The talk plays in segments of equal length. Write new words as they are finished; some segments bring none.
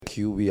thank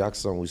you. We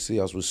ask and we say,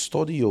 as we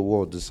study your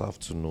word this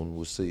afternoon,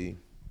 we say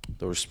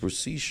there is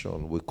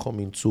precision. We come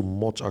into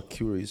much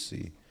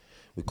accuracy.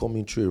 We come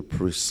into a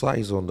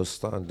precise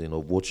understanding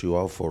of what you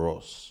have for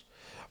us.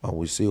 And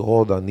we say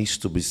all that needs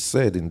to be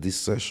said in this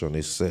session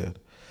is said.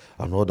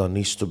 And all that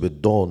needs to be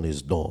done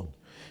is done.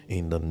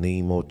 In the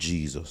name of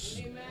Jesus.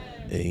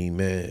 Amen.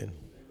 Amen.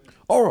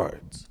 All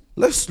right.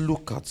 Let's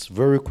look at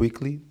very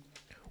quickly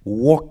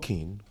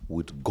walking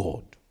with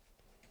God.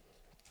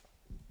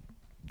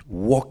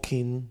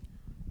 Walking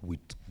with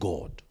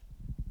God.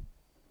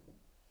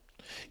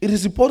 It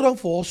is important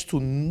for us to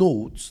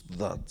note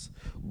that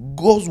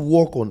God's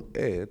work on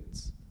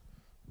earth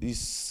is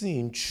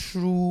seen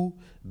through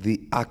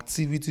the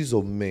activities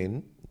of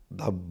men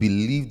that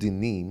believed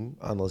in him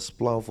and has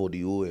planned for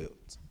the whole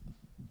earth.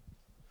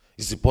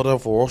 It's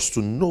important for us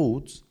to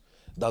note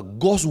that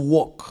God's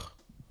work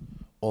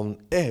on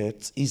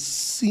earth is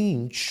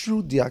seen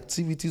through the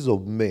activities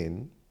of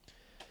men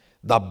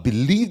that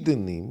believed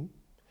in him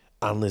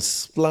and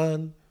his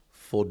plan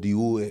for the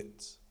whole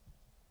earth.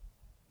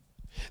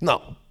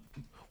 Now,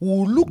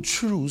 we'll look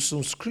through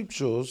some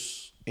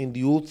scriptures in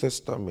the Old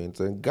Testament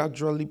and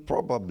gradually,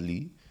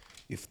 probably,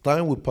 if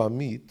time will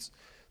permit,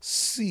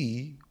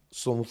 see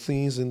some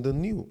things in the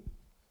New.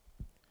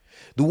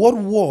 The word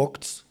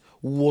walked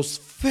was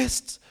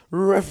first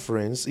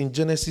referenced in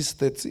Genesis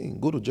 13.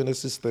 Go to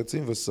Genesis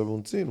 13 verse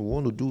 17.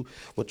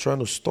 We're trying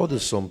to study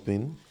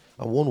something.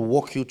 I want to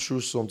walk you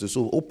through something.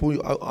 So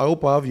I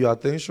hope I have your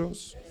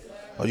attentions.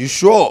 Are you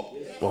sure?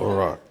 Yes. All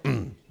right.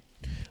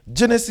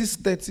 Genesis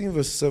 13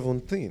 verse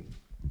 17.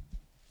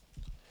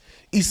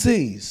 It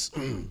says,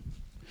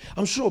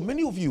 I'm sure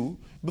many of you,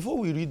 before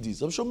we read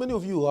this, I'm sure many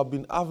of you have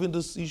been having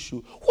this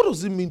issue. What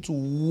does it mean to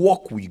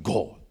walk with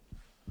God?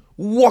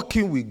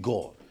 Walking with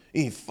God.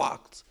 In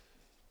fact,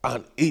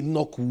 and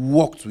Enoch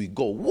walked with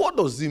God. What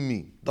does it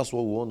mean? That's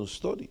what we want to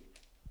study.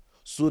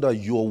 So that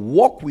your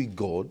walk with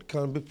God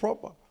can be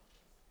proper.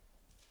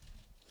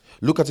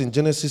 Look at in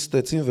Genesis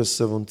 13 verse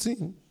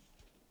 17.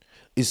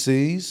 It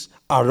says,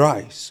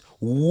 arise,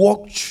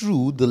 walk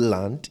through the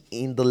land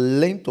in the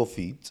length of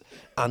it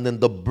and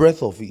in the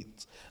breadth of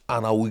it,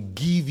 and I will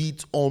give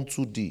it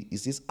unto thee. It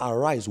says,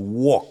 arise,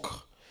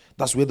 walk.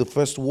 That's where the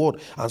first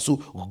word. And so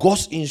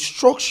God's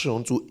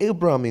instruction to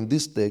Abraham in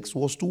this text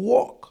was to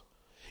walk.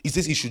 He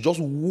says he should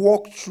just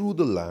walk through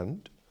the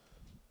land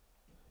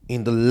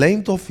in the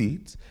length of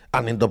it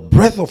and in the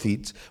breadth of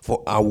it,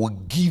 for I will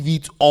give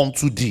it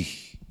unto thee.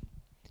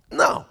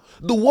 Now,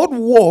 the word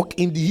walk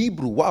in the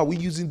Hebrew, why are we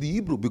using the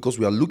Hebrew? Because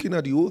we are looking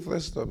at the Old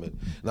Testament.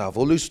 Now, I've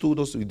always told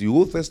us in the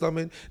Old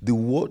Testament, the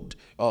word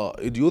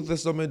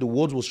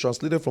was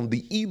translated from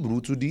the Hebrew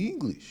to the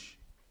English.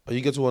 Are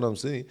you getting what I'm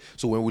saying?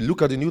 So when we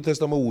look at the New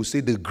Testament, we'll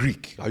say the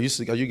Greek. Are you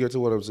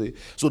getting what I'm saying?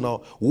 So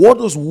now, what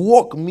does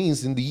walk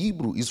means in the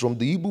Hebrew? Is from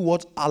the Hebrew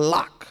word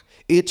halak.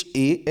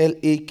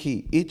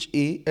 H-A-L-A-K.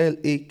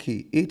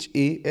 H-A-L-A-K.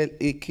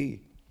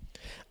 H-A-L-A-K.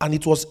 And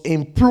it was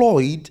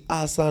employed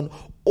as an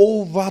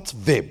overt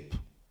verb,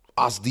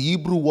 as the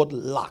Hebrew word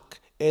lak,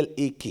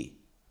 L-A-K.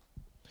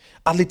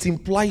 And it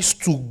implies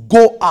to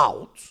go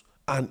out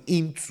and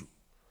into.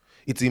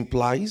 It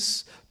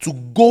implies to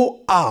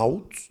go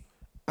out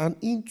and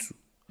into.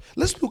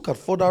 Let's look at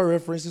further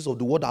references of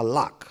the word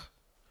halak.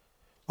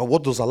 And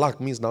what does halak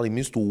mean now? It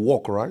means to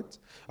walk, right?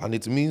 And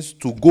it means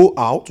to go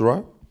out,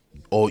 right?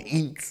 Or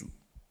into.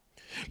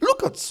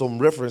 Look at some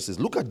references.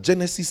 Look at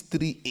Genesis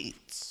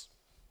 3:8.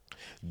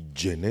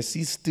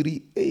 Genesis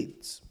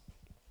 3:8.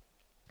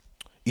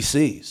 It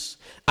says,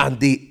 and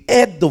they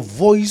heard the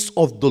voice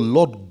of the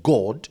Lord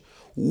God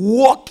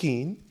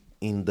walking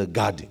in the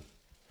garden.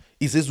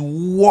 It says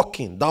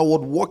walking. That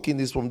word walking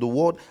is from the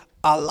word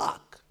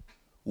halak.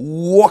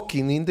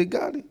 Walking in the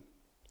garden.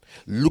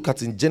 Look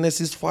at in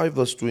Genesis 5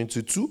 verse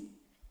 22.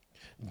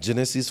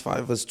 Genesis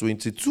 5 verse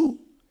 22.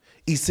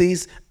 It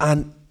says,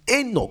 and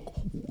Enoch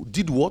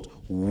did what?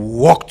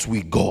 Walked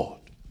with God.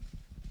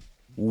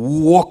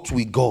 Walked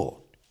with God.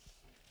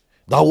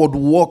 That word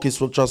walk is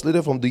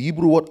translated from the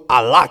Hebrew word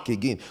halak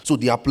again. So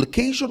the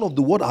application of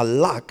the word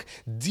halak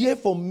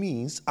therefore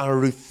means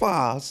and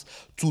refers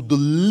to the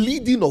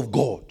leading of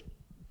God.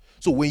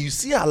 So when you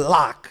see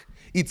halak,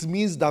 it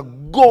means that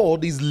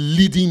God is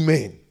leading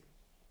men.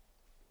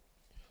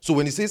 So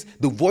when it says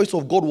the voice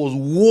of God was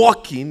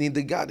walking in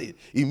the garden,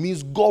 it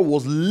means God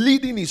was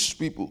leading his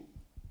people.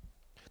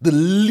 The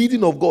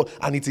leading of God.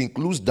 And it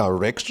includes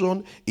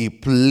direction, a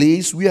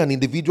place where an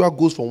individual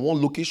goes from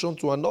one location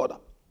to another.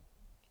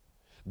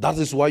 That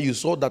is why you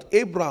saw that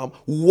Abraham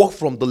walked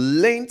from the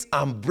length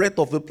and breadth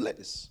of a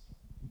place.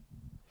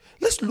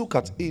 Let's look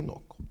at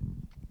Enoch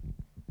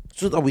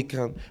so that we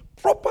can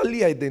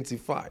properly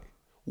identify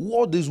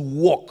what this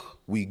walk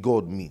with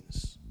God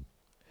means.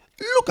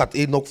 Look at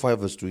Enoch 5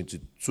 verse 20.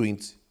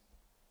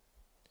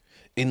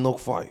 Enoch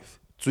 5,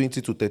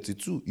 20 to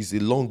 32 is a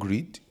long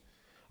read.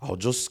 I'll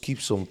just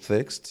skip some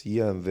text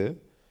here and there.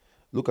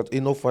 Look at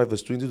Enoch 5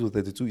 verse 20 to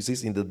 32. It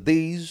says, in the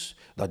days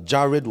that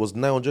Jared was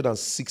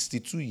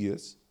 962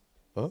 years.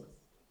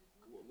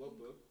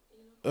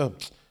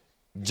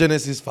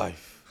 Genesis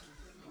 5.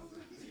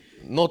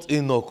 Not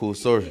Enoch, oh,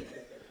 sorry.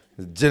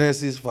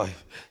 Genesis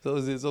 5.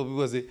 Some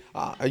people say,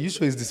 are you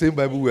sure it's the same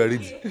Bible we are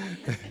reading?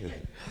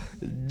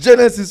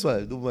 Genesis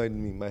 5. Don't mind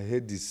me. My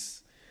head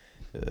is.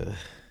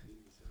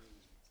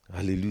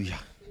 Hallelujah.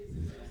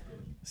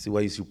 See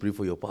why you should pray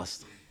for your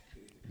pastor.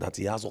 That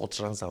he has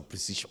utterance and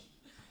precision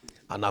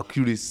and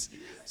accuracy,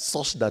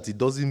 such that he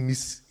doesn't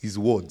miss his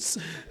words.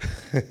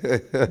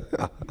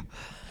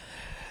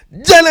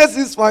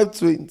 Genesis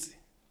 5:20.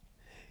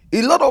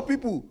 A lot of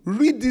people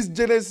read this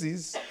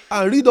Genesis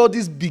and read all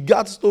this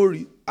begat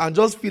story and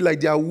just feel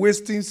like they are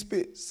wasting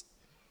space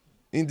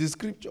in the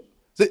scripture.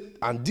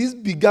 And this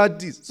begat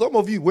this. Some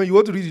of you, when you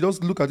want to read, you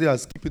just look at it and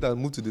skip it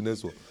and move to the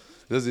next one.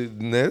 Just say,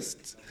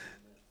 next.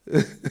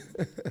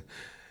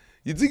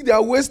 You think they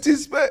are wasting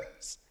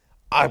space?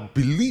 I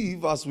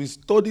believe as we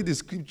study the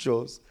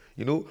scriptures,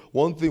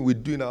 one thing we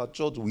do in our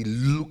church, we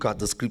look at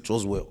the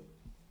scriptures well.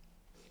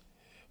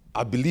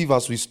 I believe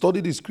as we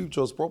study the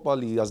scriptures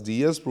properly, as the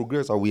years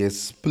progress, I will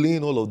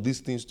explain all of these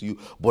things to you.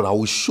 But I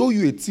will show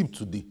you a tip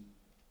today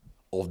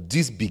of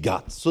this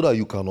begat so that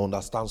you can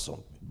understand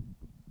something.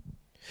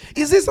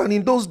 It says, and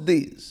in those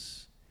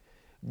days,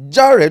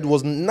 Jared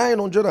was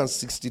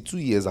 962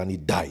 years and he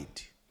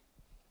died.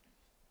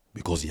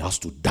 Because he has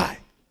to die.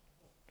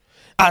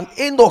 And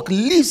Enoch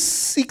lived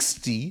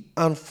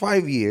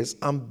 65 years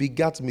and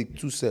begat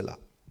Methuselah.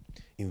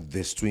 In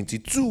verse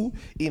 22,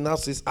 it now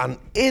says, and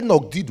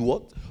Enoch did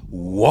what?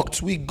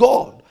 Walked with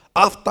God.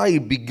 After he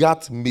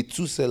begat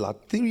Methuselah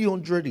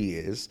 300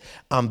 years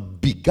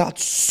and begat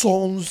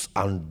sons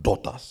and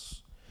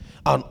daughters.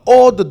 And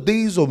all the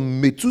days of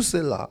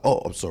Methuselah,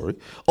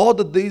 all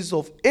the days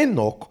of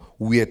Enoch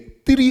were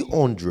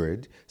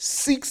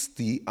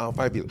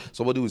 365 years.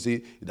 Somebody will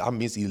say, that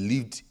means he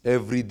lived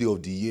every day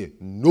of the year.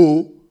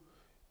 No.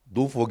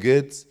 Don't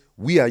forget,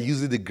 we are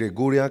using the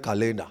Gregorian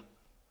calendar.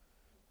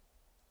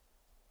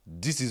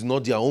 This is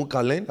not their own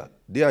calendar.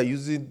 They are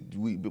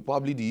using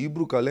probably the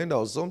Hebrew calendar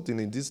or something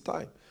in this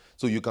time.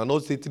 So you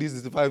cannot say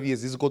 365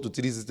 years is equal to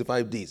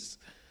 365 days.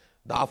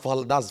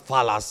 That's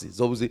fallacy.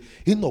 So we say,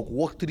 Enoch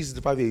walked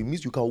 365 years. It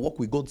means you can walk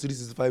with God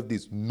 365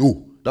 days.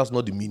 No, that's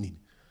not the meaning.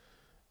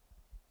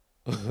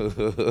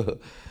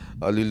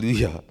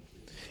 Hallelujah.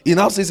 It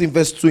now says in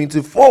verse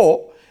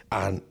 24,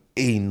 and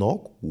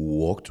Enoch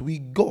walked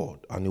with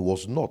God, and it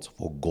was not,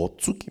 for God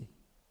took him.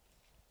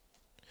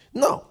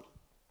 Now,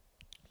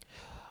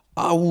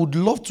 I would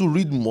love to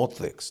read more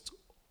text.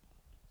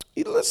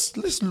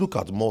 Let's look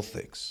at more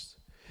text.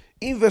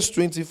 In verse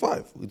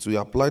 25, it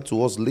will apply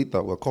to us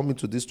later. We're coming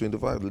to this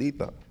 25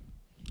 later.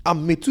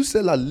 And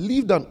Methuselah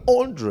lived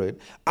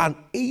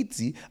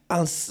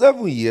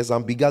 187 years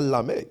and begat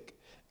Lamech.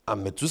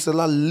 And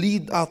Methuselah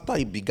lived after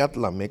he begat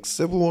Lamech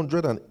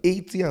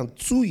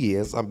 782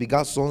 years and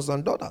begat sons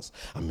and daughters.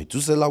 And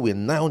Methuselah was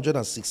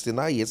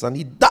 969 years and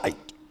he died.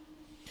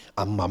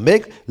 And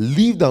Lamech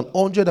lived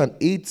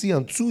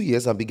 182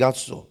 years and begat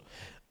son.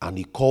 And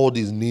he called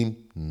his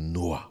name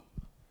Noah,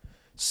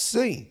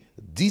 saying,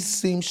 this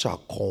same shall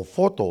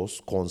comfort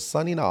us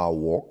concerning our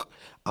work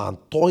and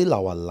toil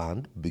our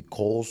land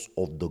because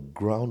of the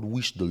ground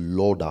which the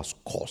Lord has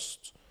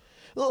cursed.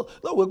 Now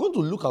we're going to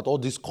look at all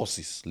these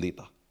curses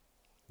later.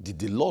 Did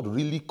the Lord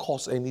really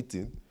curse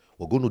anything?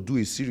 We're going to do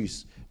a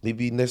series,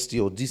 maybe next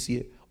year or this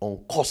year,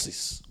 on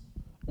curses.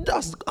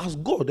 Has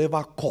God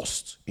ever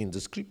cursed in the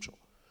scripture?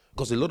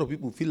 Because a lot of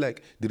people feel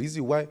like the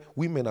reason why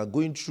women are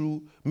going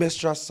through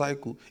menstrual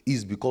cycle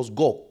is because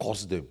God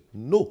cursed them.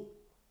 No.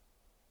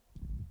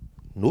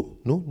 No.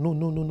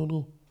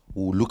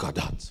 We'll look at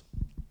that.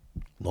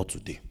 Not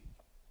today.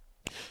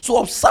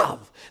 So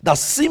observe that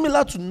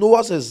similar to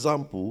Noah's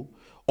example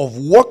of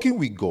walking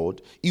with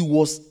God, it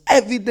was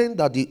evident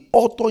that the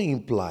author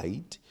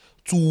implied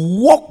to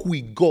walk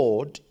with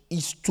God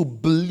is to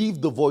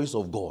believe the voice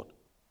of God.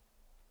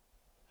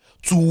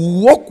 To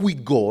walk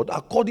with God,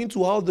 according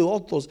to how the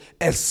authors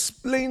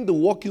explain the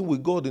walking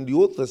with God in the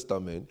Old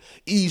Testament,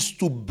 is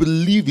to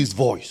believe his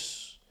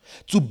voice,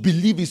 to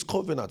believe his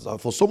covenants.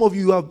 And for some of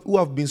you who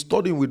have been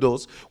studying with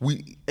us,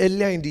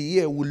 earlier in the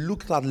year, we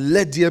looked at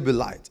let there be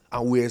light,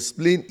 and we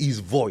explained his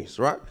voice,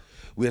 right?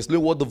 We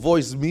explained what the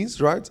voice means,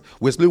 right?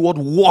 We explained what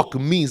walk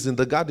means in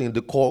the garden,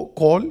 the call.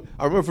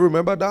 I don't know if you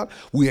remember that.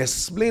 We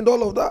explained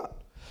all of that.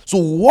 So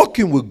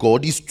walking with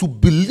God is to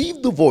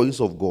believe the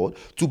voice of God,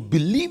 to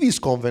believe his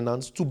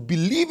covenants, to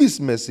believe his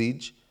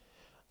message,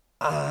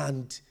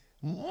 and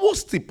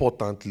most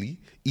importantly,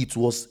 it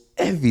was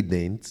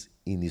evident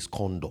in his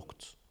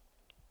conduct.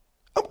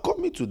 I'm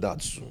coming to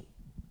that soon.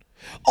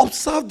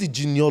 Observe the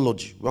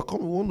genealogy. We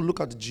want to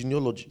look at the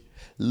genealogy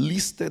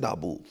listed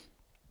above.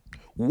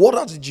 What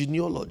are the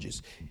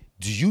genealogies?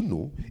 Do you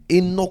know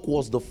Enoch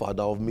was the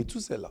father of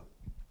Methuselah?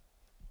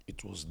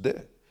 It was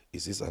there. It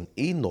says, and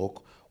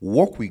Enoch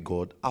walked with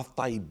God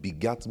after he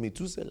begat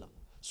Methuselah.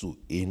 So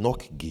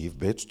Enoch gave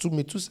birth to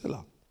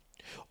Methuselah.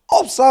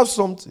 Observe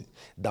something,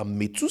 that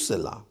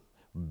Methuselah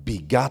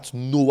begat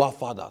Noah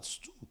fathers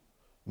too.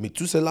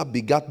 Methuselah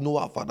begat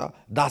Noah father,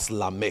 that's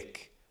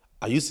Lamech.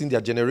 Are you seeing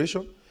their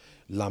generation?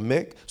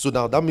 Lamech. So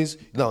now that means,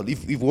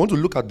 if we want to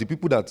look at the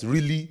people that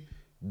really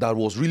that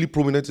was really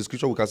prominent in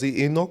scripture. We can say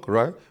Enoch,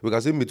 right? We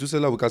can say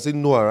Methuselah, we can say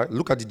Noah, right?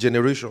 Look at the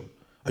generation.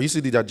 Are you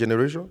seeing that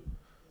generation?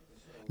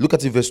 Look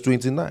at it, verse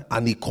 29.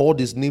 And he called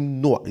his name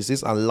Noah. He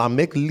says, and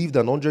Lamech lived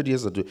 100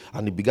 years ago,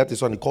 and he begat his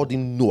son, and he called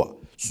him Noah.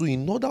 So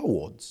in other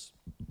words,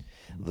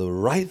 the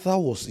writer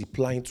was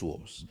implying to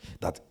us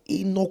that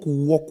Enoch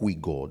walked with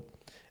God,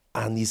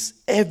 and it's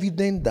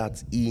evident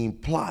that he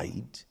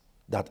implied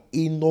that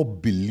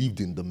Enoch believed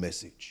in the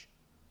message.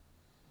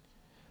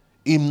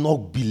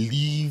 Enoch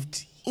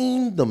believed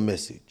in the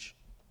message.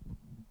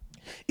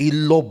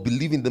 Enoch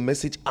believed in the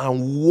message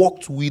and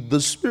walked with the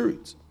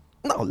Spirit.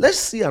 Now, let's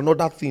see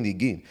another thing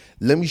again.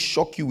 Let me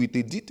shock you with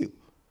a detail.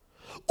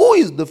 Who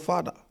is the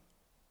Father?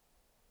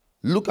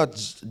 Look at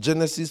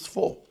Genesis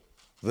 4,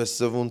 verse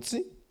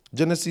 17.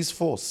 Genesis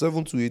 4,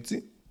 7 to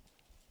 18.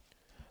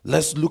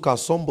 Let's look at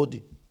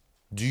somebody.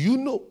 Do you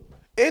know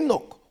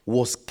Enoch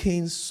was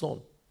Cain's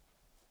son?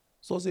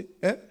 So say,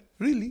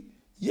 really?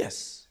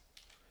 Yes.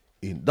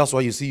 That's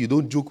why you see you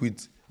don't joke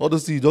with all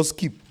those things, you just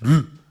keep.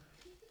 You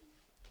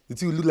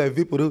see, you look like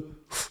vapor.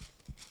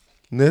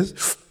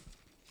 Next?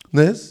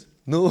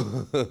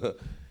 No.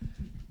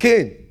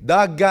 Cain,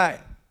 that guy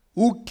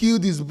who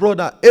killed his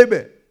brother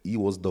Abel, he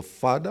was the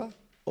father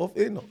of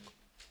Enoch.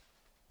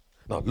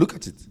 Now look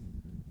at it.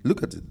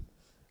 Look at it.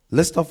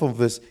 Let's start from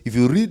verse. If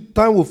you read,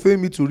 time will fail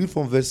me to read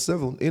from verse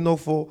 7. Enoch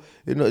 4,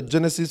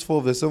 Genesis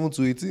 4, verse 7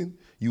 to 18.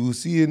 You will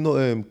see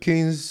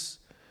Cain's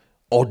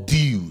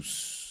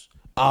ordeals.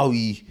 How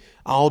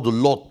the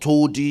Lord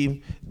told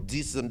him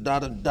this and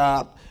that and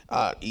that.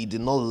 He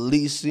did not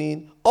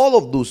listen. All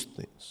of those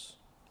things.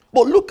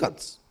 But look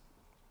at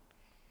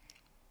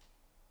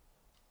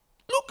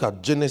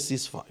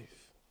Genesis 5.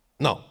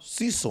 Now,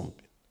 see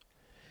something.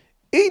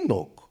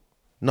 Enoch.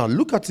 Now,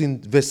 look at in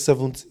verse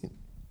 17.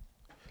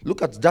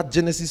 Look at that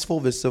Genesis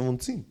 4, verse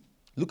 17.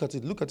 Look at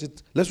it.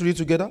 Let's read it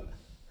together.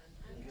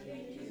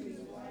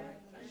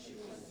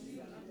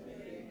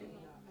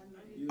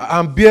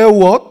 And bear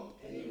what?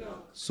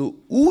 Enoch. So,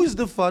 who is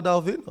the father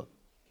of Enoch?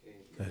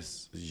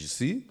 Yes, you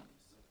see?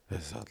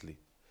 Exactly.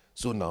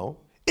 So now,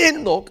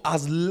 Enoch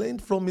has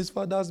learned from his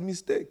father's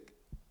mistake.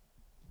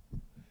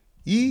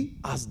 He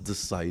has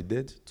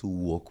decided to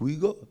walk with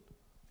God.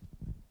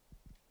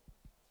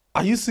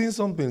 Are you seeing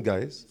something,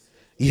 guys?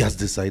 He has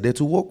decided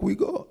to walk with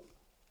God.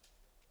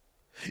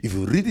 If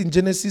you read in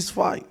Genesis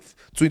 5,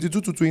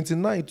 22 to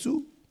 29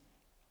 too,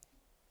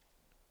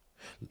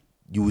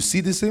 you will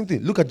see the same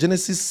thing. Look at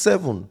Genesis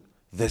 7,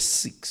 verse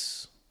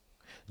 6.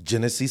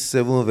 Genesis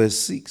 7, verse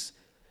 6.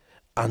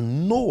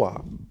 And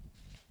Noah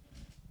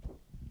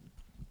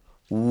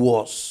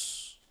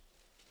was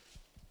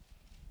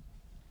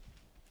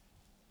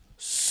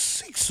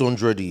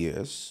 600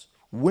 years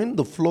when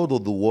the flood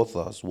of the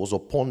waters was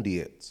upon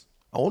the earth.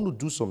 I want to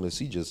do some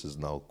exegesis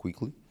now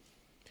quickly.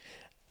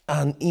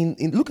 And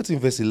look at in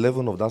verse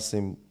 11 of that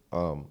same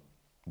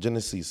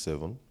Genesis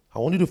 7. I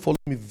want you to follow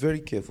me very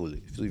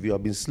carefully. So if you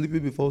have been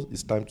sleeping before,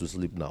 it's time to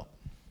sleep now.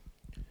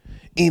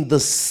 In the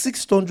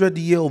 600th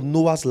year of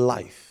Noah's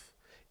life,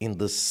 in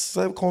the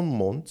second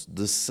month,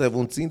 the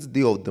 17th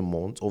day of the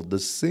month, of the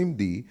same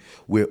day,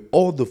 were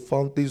all the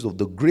fountains of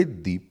the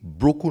great deep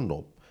broken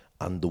up,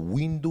 and the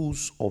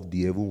windows of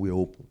the heaven were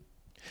open.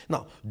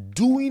 Now,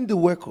 doing the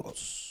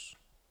records,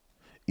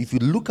 if you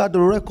look at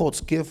the records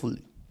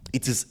carefully,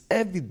 it is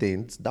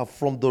evident that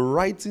from the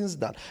writings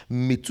that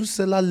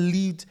Methuselah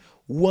lived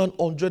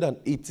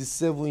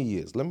 187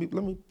 years. Let me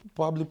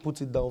probably put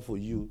it down for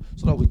you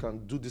so that we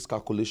can do this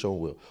calculation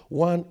well.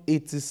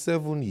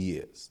 187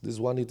 years. This is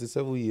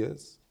 187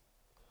 years.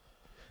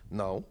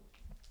 Now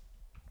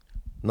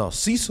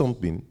see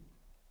something.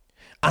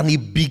 And he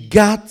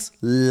begat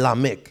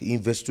Lamech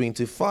in verse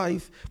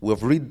 25. We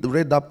have read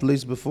that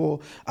place before.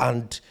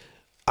 And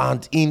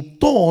in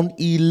turn,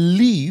 he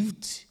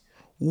lived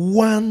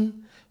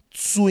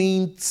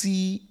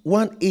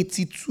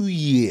 182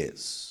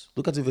 years.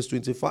 Look at it, verse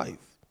 25.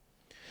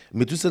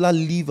 Methuselah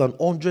lived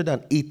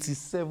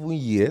 187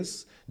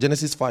 years.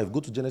 Genesis 5. Go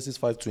to Genesis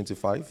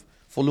 5:25.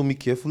 Follow me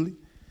carefully.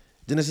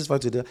 Genesis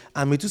 5:25.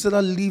 And Methuselah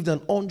lived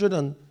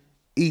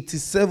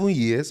 187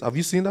 years. Have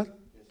you seen that?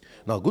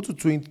 Now go to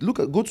 20.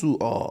 Go to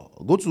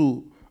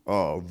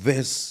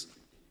verse.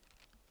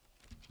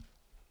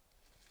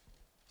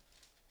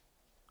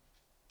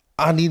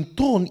 And in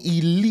turn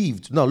he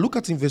lived. Now look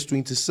at in verse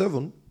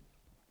 27.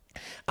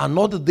 And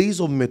all the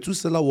days of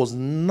Methuselah was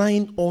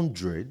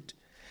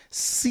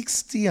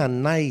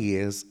 969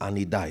 years, and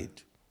he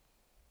died.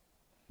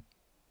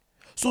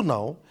 So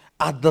now,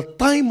 at the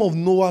time of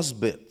Noah's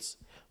birth,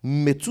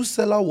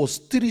 Methuselah was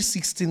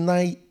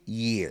 369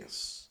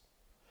 years.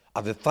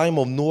 At the time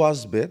of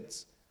Noah's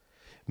birth,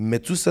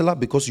 Methuselah,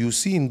 because you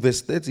see in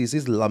verse 30, it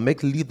says,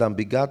 Lamech lived and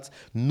begat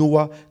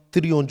Noah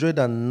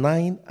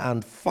 309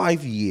 and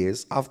 5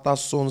 years after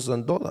sons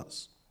and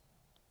daughters.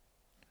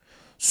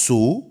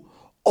 So,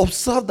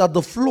 observe that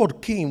the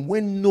flood came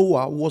when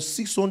Noah was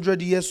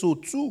 600 years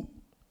old too.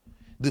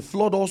 The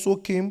flood also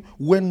came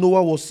when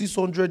Noah was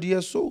 600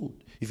 years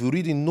old. If you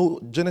read in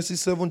Genesis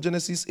 7,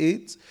 Genesis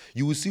 8,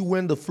 you will see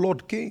when the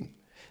flood came.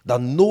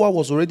 That Noah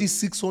was already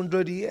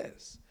 600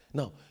 years.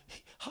 Now,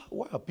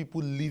 why are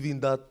people living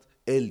that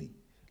early,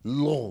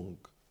 long,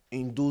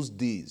 in those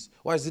days?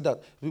 Why is it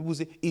that people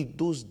say, in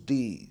those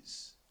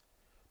days,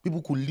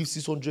 people could live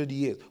 600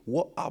 years?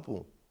 What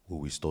happened? We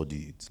will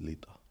study it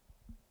later.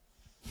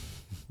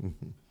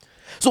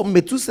 So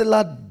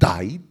Methuselah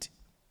died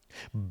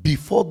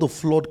before the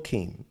flood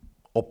came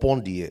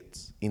upon the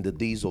earth in the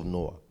days of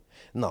Noah.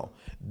 Now,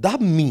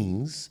 that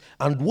means,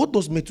 and what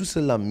does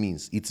Methuselah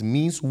means? It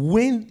means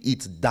when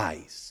it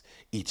dies,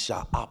 it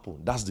shall happen.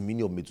 That's the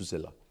meaning of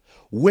Methuselah.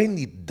 When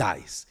it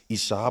dies, it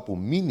shall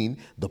happen. Meaning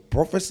the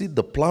prophecy,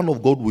 the plan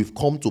of God will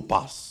come to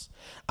pass.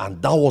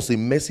 And that was a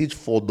message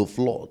for the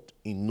flood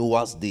in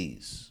Noah's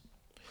days.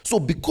 So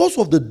because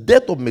of the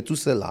death of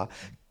Methuselah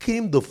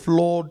came the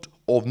flood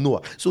of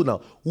Noah. So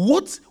now,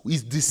 what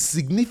is the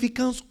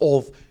significance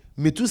of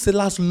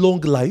Methuselah's long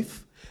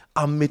life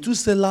and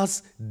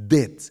Methuselah's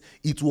death?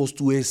 It was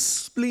to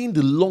explain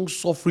the long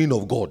suffering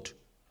of God.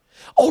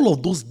 All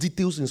of those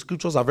details in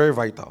scriptures are very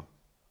vital.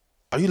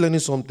 Are you learning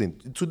something?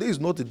 Today is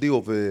not a day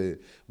of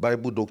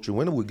Bible doctrine.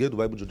 When we get to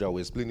Bible doctrine, I will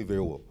explain it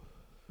very well.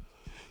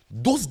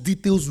 Those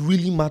details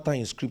really matter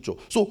in scripture.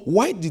 So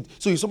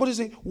if somebody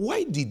say,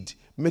 why did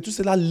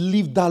Methuselah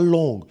live that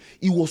long?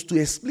 It was to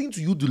explain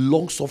to you the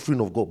long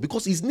suffering of God.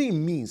 Because his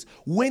name means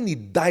when he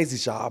dies,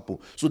 it shall happen.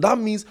 So that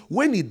means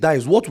when he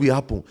dies, what will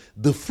happen?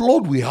 The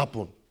flood will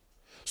happen.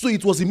 So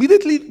it was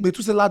immediately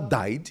Methuselah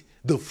died,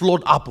 the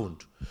flood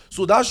happened.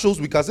 So that shows,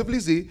 we can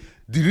simply say,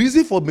 the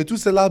reason for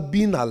Methuselah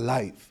being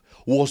alive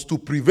was to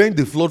prevent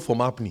the flood from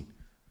happening.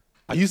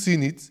 Are you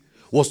seeing it?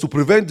 Was to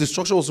prevent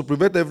destruction, was to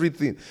prevent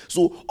everything.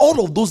 So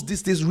all of those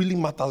details really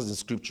matters in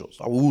scriptures.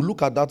 And we will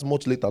look at that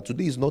much later.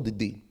 Today is not the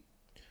day.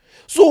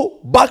 So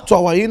back to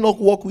our Enoch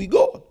walk with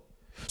God.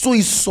 So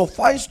it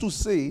suffices to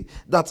say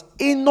that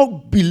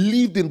Enoch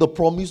believed in the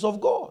promise of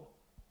God.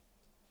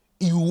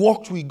 He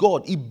walked with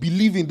God. He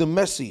believed in the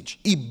message.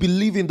 He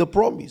believed in the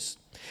promise.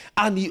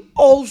 And he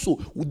also,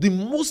 the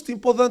most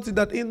important thing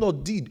that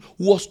Enoch did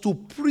was to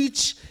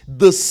preach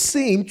the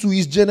same to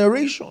his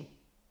generation.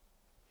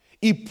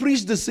 He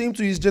preached the same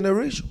to his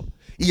generation.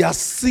 He has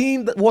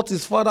seen what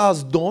his father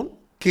has done,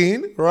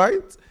 Cain,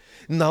 right?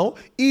 Now,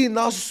 he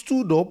now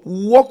stood up,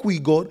 walked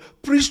with God,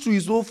 preached to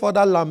his own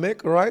father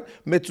Lamech, right?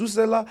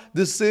 Methuselah,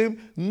 the same.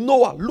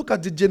 Noah, look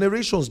at the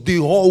generations. They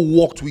all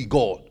walked with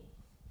God.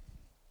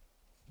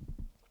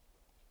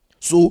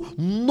 So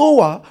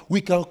Noah,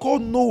 we can call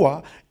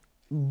Noah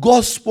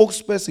God's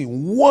spokesperson,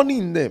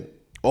 warning them,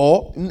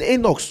 or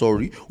Enoch,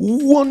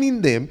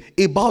 warning them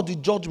about the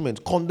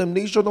judgment,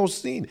 condemnation of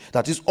sin,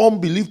 that is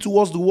unbelief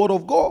towards the word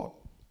of God.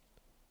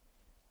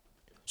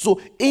 So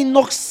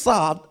Enoch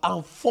served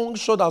and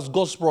functioned as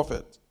God's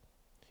prophet.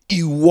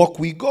 He walked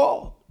with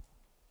God.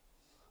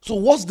 So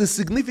what's the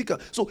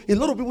significance? So a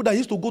lot of people that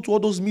used to go to all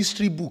those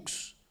mystery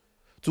books,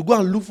 to go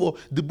and look for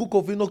the book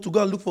of Enoch, to go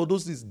and look for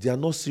those things, they are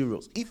not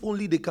serious. If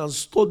only they can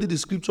study the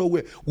scripture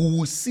where we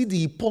will see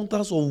the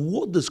importance of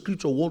what the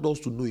scripture wants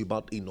us to know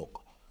about Enoch.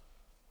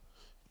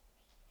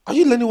 Are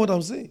you learning what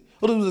I'm saying?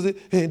 Other people say,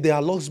 hey, there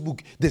are Locke's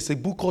book. There's a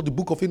book called the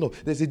Book of Enoch.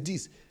 There's a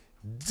this.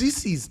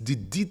 This is the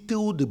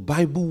detail the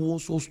Bible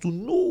wants us to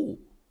know.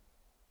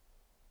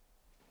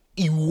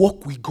 He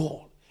walked with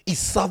God. He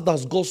served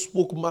as God's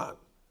spokesman.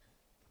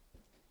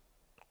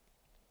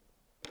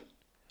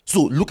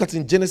 So look at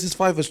in Genesis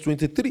 5 verse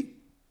 23.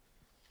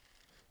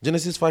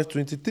 Genesis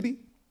 5:23.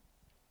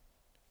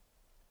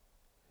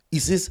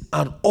 It says,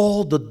 and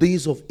all the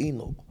days of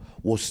Enoch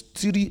was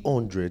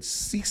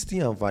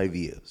 365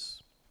 years.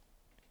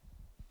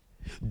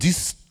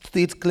 This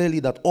states clearly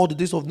that all the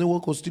days of Noah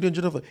was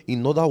 305.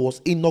 In other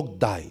words, Enoch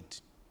died.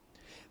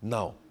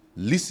 Now,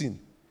 listen.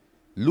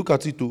 Look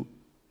at it too.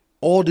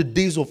 All the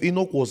days of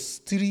Enoch was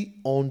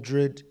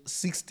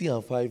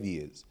 365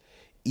 years.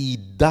 He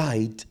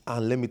died,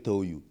 and let me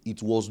tell you,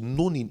 it was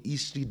known in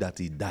history that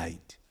he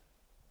died.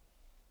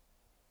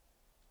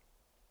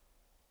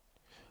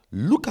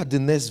 Look at the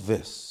next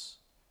verse.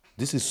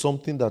 This is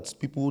something that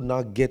people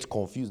now get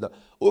confused. That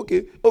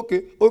okay,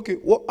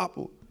 what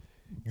happened?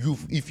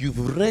 If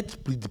you've read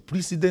the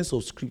precedents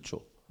of scripture,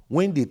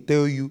 when they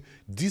tell you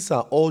these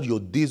are all your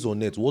days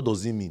on earth, what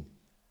does it mean?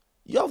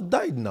 You have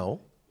died now.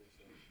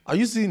 Are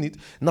you seeing it?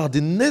 Now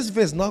the next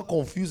verse now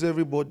confuses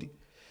everybody.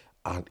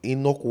 And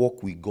Enoch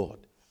walked with God,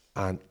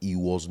 and he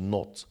was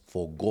not,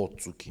 for God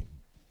took him.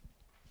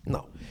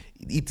 Now,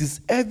 it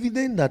is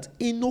evident that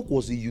Enoch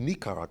was a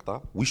unique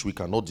character, which we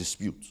cannot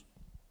dispute.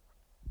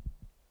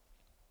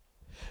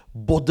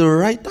 But the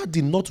writer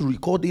did not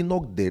record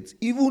Enoch's death,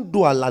 even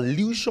though an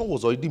allusion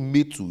was already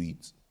made to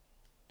it,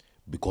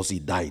 because he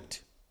died.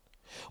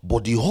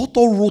 But the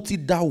author wrote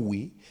it that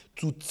way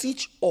to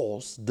teach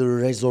us the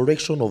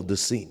resurrection of the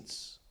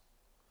saints.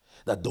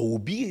 That there will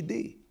be a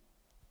day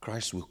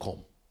Christ will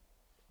come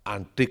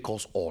and take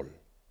us all.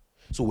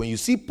 So when you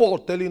see Paul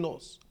telling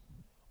us,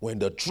 when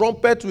the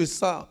trumpet will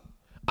sound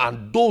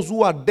and those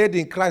who are dead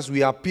in Christ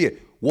will appear,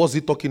 what's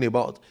he talking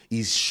about?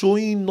 He's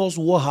showing us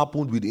what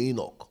happened with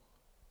Enoch.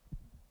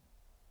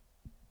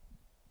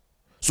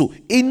 So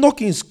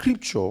Enoch in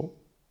scripture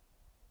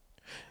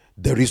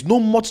There is no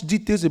much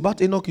details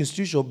about Enoch's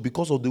institution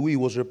because of the way he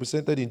was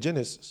represented in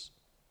Genesis.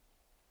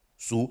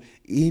 So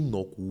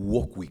Enoch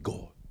walked with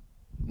God.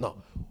 Now,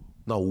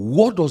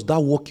 what does that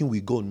walking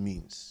with God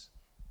means?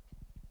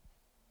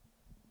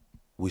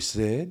 We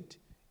said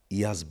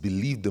he has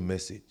believed the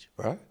message,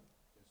 right?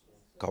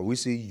 Can we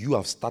say you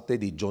have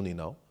started a journey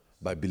now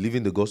by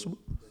believing the gospel?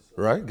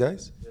 Right,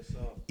 guys?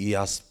 He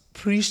has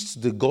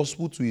preached the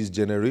gospel to his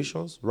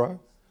generations, right?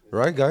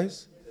 Right,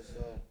 guys?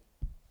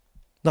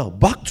 Now,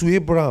 back to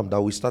Abraham that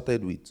we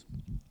started with.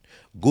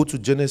 Go to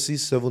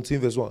Genesis 17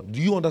 verse 1.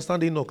 Do you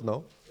understand Enoch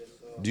now?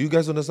 Do you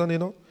guys understand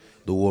Enoch?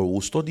 The word,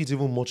 we'll study it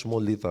even much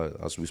more later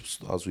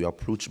as we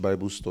approach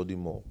Bible study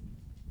more.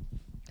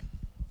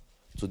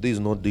 Today is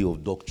not day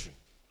of doctrine.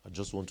 I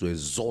just want to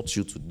exhort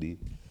you today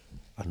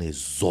and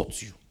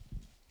exhort you.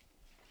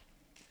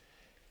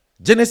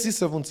 Genesis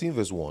 17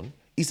 verse 1,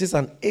 it says,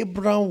 and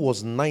Abraham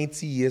was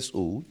 90 years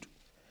old,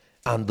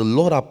 and the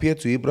Lord appeared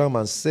to Abraham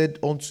and said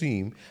unto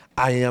him,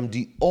 I am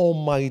the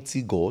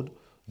Almighty God.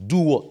 Do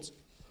what?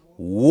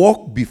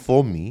 Walk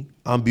before me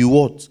and be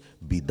what?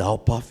 Be thou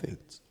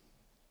perfect.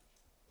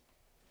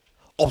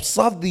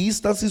 Observe the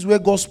instances where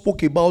God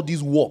spoke about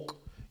this walk.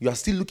 You are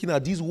still looking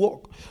at this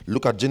walk.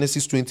 Look at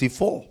Genesis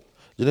 24.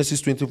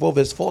 Genesis 24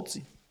 verse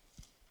 40.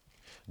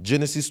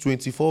 Genesis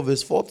 24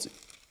 verse 40.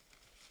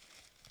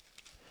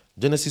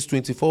 Genesis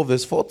 24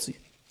 verse 40.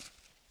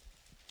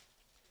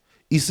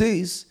 He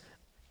says,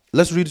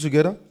 let's read it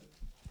together.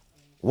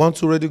 1,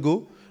 2, ready,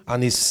 go.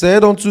 And he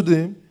said unto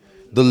them,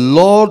 the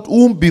Lord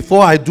whom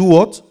before I do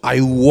what?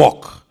 I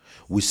walk.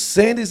 We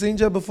send his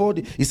angel before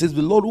thee. He says,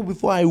 the Lord whom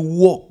before I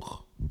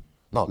walk.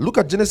 Now look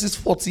at Genesis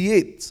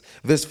 48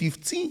 verse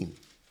 15.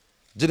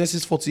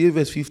 Genesis 48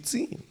 verse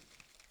 15.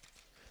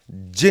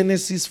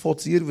 Genesis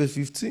 48 verse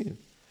 15.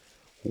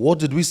 What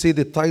did we say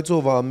the title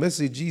of our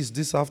message is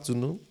this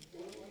afternoon?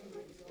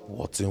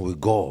 Walking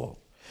with God.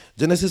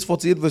 Genesis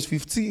 48 verse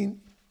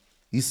 15.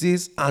 He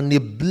says, and he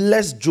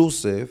blessed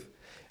Joseph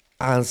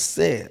and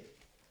said,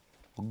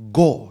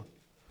 God,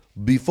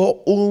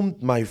 before whom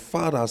my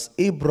fathers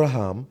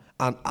Abraham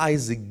and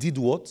Isaac did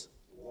what?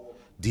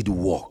 Did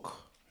walk.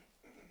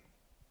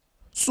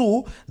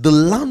 So, the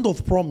land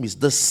of promise,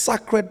 the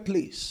sacred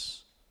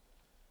place,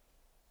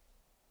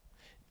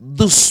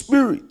 the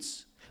spirit,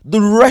 the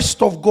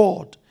rest of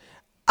God,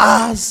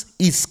 as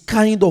its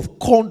kind of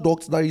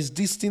conduct that is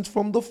distinct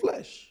from the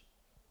flesh.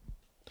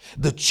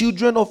 The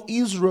children of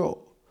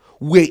Israel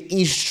were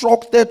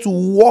instructed to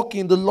walk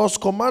in the Lord's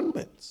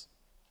commandments.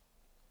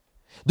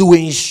 They were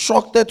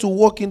instructed to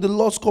walk in the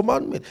Lord's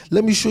commandment.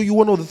 Let me show you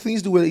one of the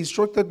things they were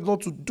instructed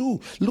not to do.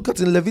 Look at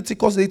in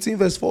Leviticus 18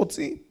 verse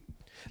 14.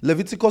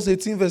 Leviticus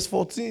 18 verse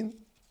 14.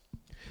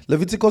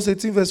 Leviticus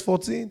 18 verse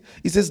 14.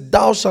 It says,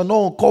 thou shalt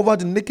not uncover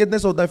the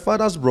nakedness of thy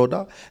father's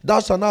brother. Thou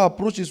shalt not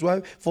approach his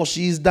wife, for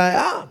she is thy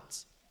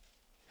aunt.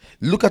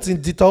 Look at in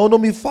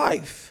Deuteronomy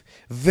 5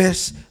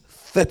 verse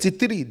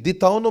 33.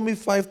 Deuteronomy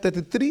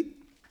 5:33.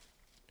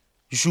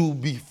 You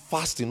should be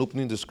fast in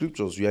opening the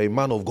scriptures. You are a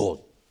man of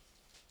God.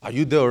 Are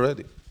you there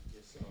already?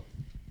 Yes, sir.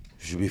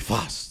 You should be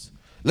fast.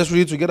 Let's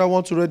read it together.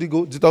 1, 2, ready,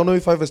 go. Deuteronomy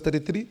 5 verse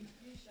 33.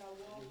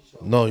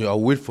 No, I'll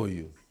wait for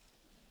you.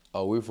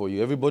 I'll wait for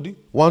you. Everybody?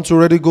 1, 2,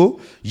 ready, go.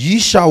 Ye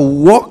shall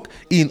walk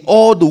in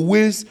all the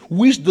ways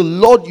which the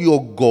Lord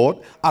your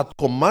God hath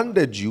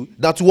commanded you,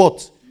 that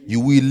what?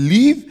 You will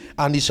live,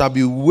 and it shall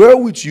be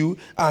well with you,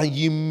 and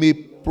ye may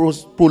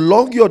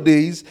prolong your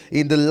days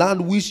in the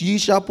land which ye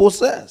shall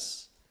possess.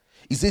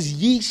 It says,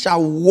 ye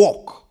shall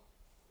walk.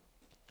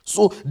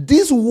 So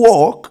this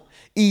walk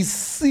is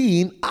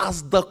seen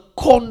as the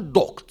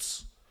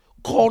conduct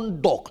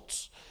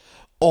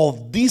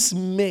of these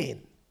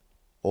men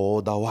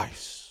or their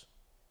wives.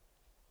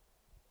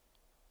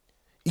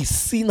 Is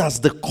seen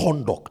as the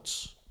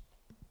conduct.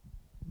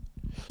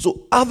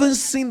 So having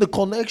seen the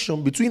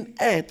connection between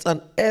earth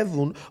and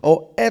heaven,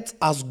 or earth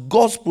as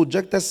God's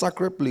projected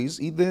sacred place,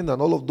 Eden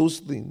and all of those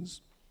things,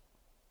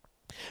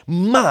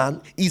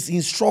 man is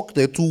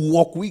instructed to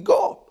walk with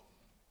God,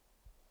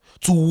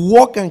 to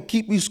walk and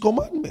keep his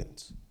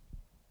commandments.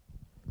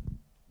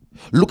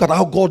 Look at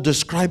how God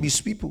described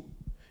his people.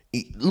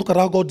 Look at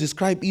how God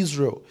described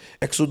Israel.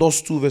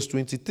 Exodus 2 verse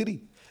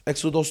 23.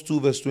 Exodus 2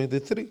 verse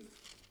 23.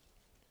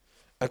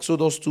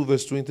 Exodus 2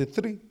 verse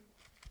 23.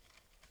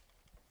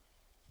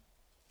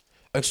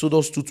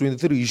 Exodus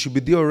 2:23. You should be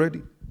there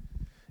already.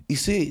 It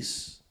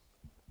says,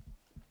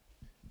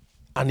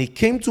 and it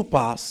came to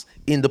pass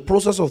in the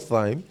process of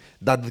time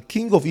that the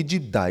king of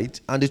Egypt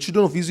died, and the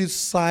children of Israel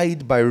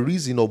sighed by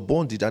reason of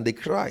bondage, and they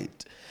cried.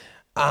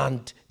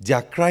 And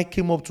their cry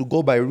came up to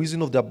God by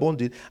reason of their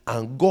bondage,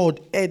 and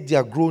God heard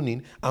their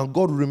groaning, and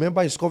God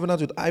remembered his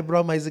covenant with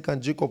Abraham, Isaac, and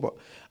Jacob.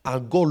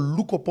 And God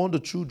looked upon the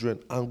children,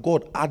 and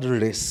God had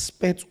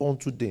respect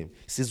unto them.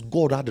 It says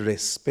God had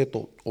respect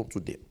unto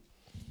them.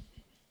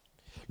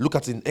 Look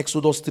at in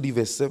Exodus 3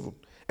 verse 7.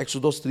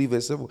 Exodus 3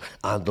 verse 7.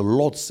 And the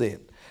Lord said,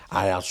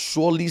 I have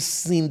surely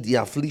seen the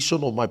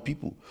affliction of my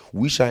people,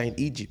 which are in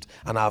Egypt,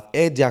 and I have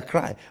heard their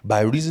cry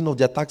by reason of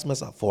their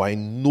taxmasters, for I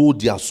know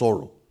their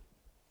sorrow.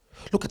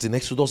 Look at in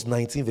Exodus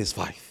 19 verse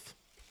 5.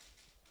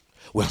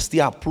 We are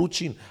still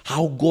approaching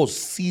how God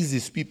sees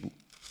his people.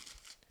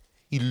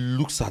 He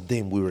looks at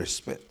them with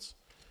respect.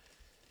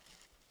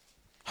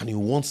 And he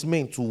wants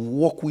men to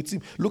walk with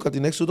him. Look at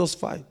in Exodus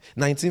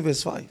 19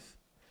 verse 5.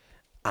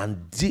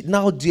 And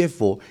now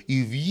therefore,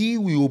 if ye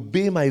will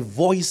obey my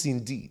voice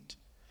indeed.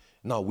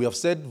 Now we have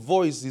said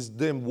voice is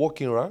them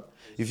walking, right?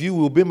 If you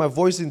will obey my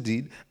voice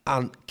indeed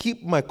and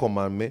keep my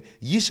commandment,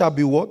 ye shall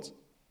be what?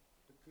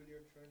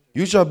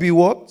 You shall be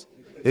what?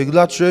 A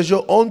glad treasure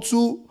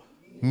unto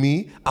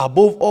me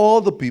above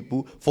all the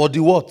people for the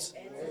what?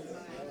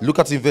 Look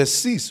at in verse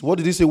 6. What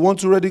did he say? Want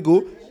to already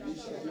go?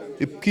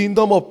 A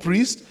kingdom of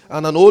priests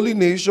and an holy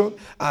nation,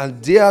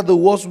 and they are the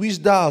words which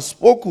thou hast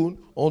spoken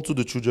unto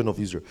the children of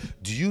Israel.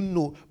 Do you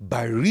know,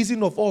 by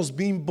reason of us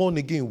being born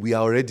again, we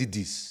are already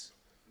this?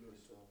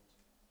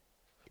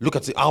 Look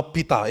at how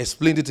Peter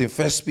explained it in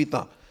 1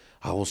 Peter.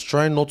 I was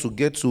trying not to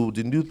get to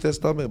the New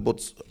Testament,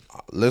 but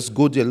let's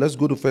go there. Let's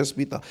go to 1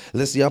 Peter.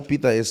 Let's see how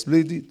Peter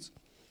explained it.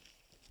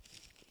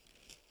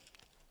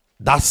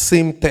 That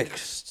same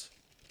text.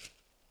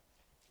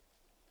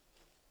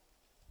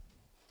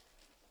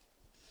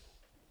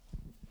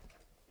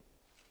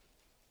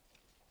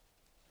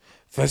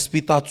 1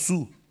 Peter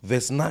 2,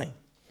 verse 9.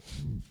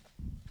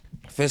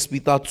 1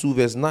 Peter 2,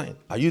 verse 9.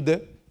 Are you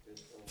there?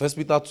 1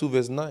 Peter 2,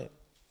 verse 9.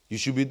 You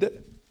should be there.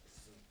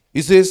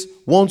 He says,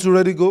 want to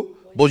ready go?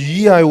 But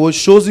ye are a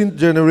chosen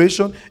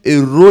generation, a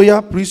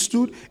royal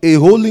priesthood, a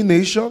holy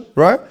nation,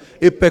 right?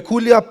 A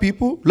peculiar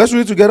people. Let's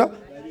read it together.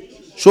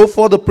 Show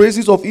forth the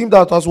praises of him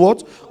that has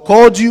what?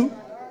 Called you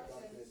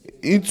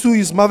into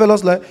his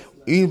marvelous light.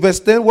 In verse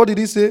 10, what did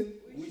he say?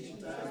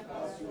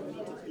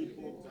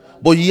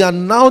 But ye are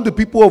now the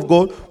people of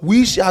God,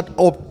 which had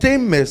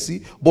obtained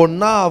mercy, but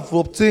now have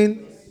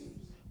obtained.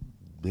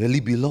 Dearly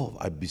beloved,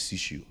 I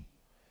beseech you,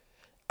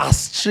 as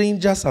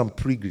strangers and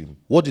pilgrims.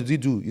 What did he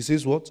do? He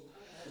says what?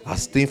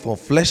 Abstain from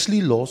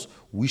fleshly lusts,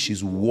 which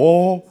is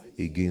war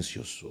against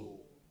your soul.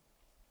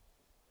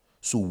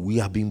 So we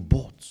have been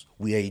bought.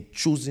 We are a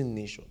chosen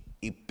nation,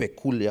 a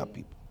peculiar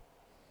people.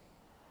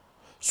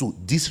 So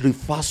this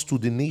refers to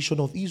the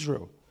nation of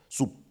Israel.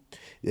 So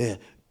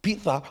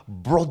Peter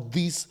brought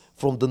this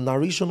from the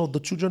narration of the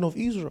children of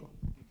Israel.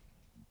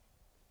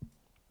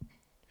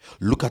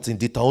 Look at in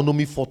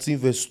Deuteronomy 14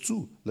 verse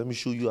 2. Let me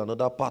show you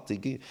another part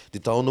again.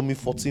 Deuteronomy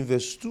 14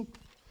 verse 2.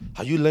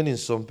 Are you learning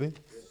something?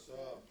 Yes, sir.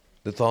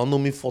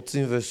 Deuteronomy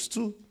 14 verse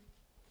 2.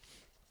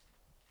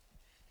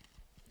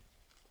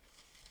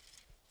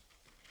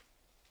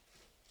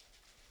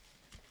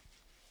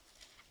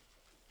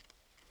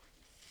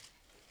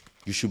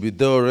 You should be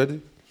there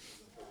already.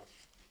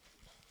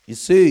 It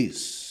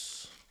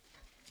says,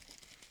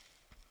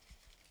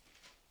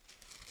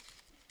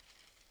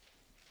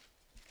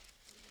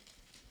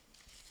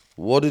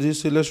 what did he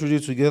say? Let's read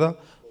it together.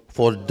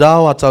 For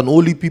thou art an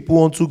holy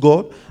people unto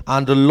God,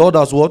 and the Lord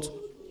has what?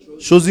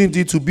 Chosen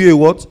thee to be a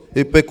what?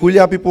 A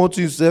peculiar people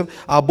unto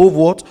himself, above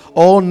what?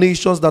 All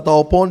nations that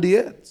are upon the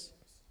earth.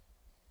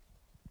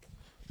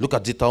 Look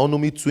at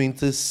Deuteronomy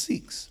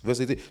 26,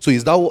 verse 18. So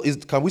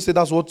can we say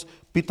that's what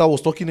Peter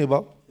was talking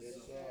about? Yes,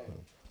 sir.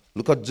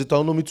 Look at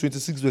Deuteronomy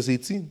 26, verse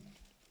 18.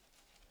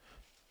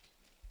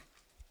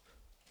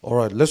 All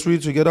right, let's read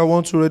it together.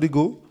 1, 2, ready,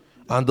 go.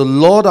 And the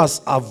Lord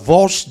has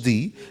avouched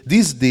thee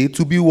this day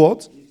to be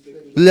what?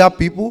 Peculiar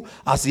people,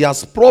 as he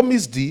has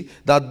promised thee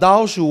that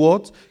thou should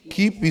what?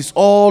 Keep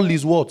all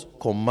his what?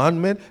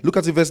 Commandment. Look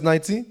at it, verse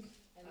 19.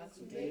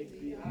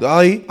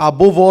 Thy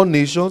above all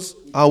nations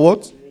and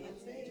what?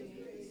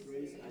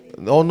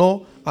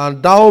 Honor.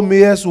 And thou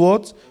mayest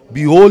what?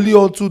 Be holy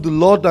unto the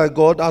Lord thy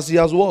God, as he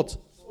has what?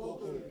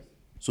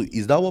 So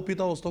is that what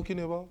Peter was talking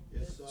about?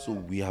 Yes, sir. So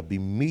we have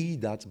been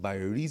made that by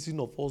reason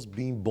of us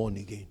being born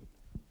again.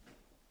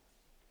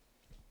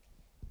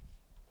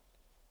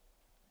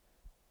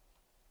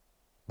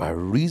 By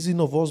reason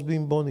of us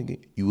being born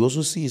again. You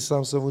also see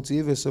Psalm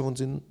 78 verse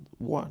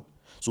 71.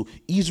 So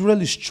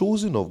Israel is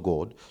chosen of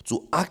God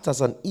to act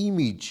as an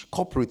image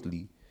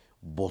corporately,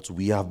 but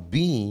we have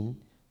been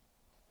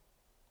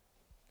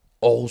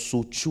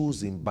also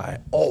chosen by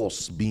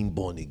us being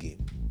born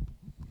again.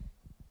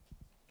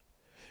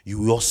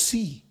 You will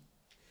see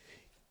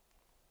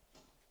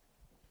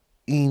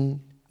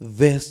in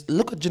verse,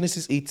 look at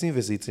Genesis 18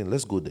 verse 18.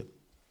 Let's go there.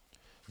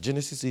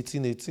 Genesis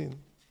 18 18.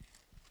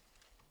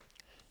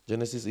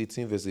 Genesis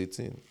 18 verse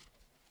 18.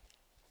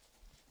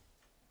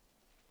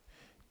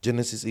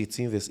 Genesis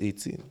 18 verse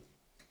 18.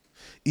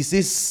 It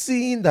says,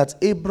 seeing that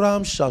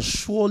Abraham shall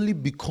surely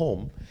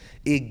become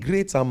a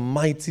great and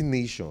mighty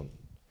nation,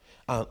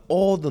 and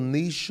all the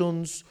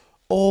nations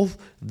of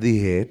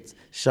the earth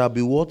shall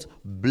be what?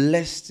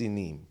 Blessed in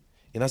him.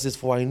 And that says,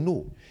 for I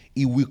know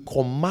he will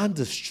command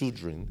his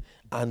children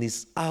and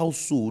his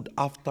household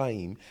after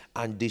him,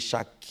 and they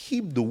shall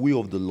keep the way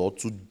of the Lord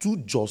to do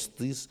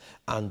justice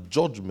and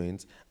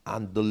judgment,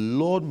 and the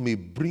Lord may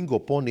bring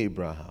upon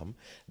Abraham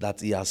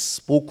that he has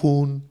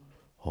spoken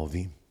of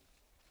him.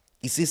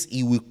 He says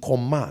he will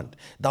command.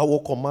 That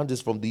word command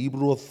is from the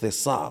Hebrew of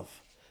thesav,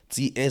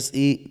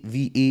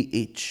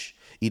 Tsavah.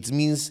 It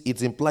means,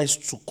 it implies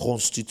to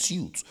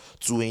constitute,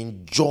 to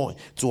enjoin,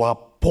 to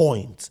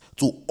appoint,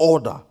 to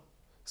order.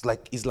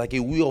 It's like a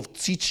way of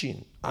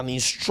teaching, an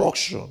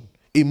instruction,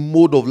 a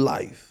mode of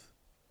life.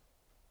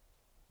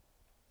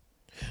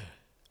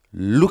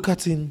 Look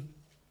at in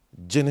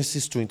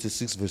Genesis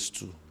 26 verse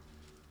 2.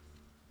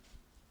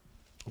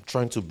 I'm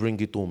trying to bring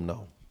it home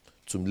now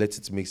to let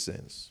it make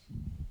sense.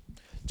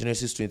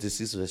 Genesis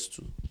 26 verse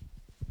 2.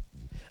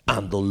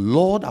 And the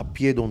Lord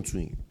appeared unto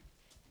him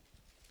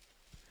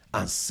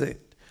and said,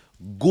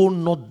 Go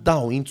not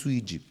down into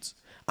Egypt,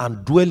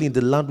 and dwell in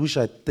the land which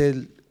I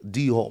tell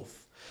thee of.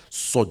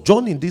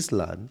 Sojourn in this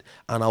land,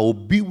 and I will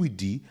be with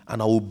thee,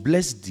 and I will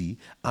bless thee,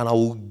 and I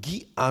will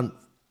give, and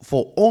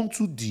for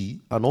unto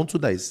thee and unto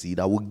thy seed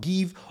I will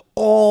give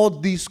all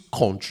these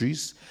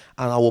countries,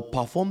 and I will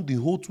perform the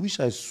oath which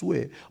I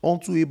swear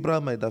unto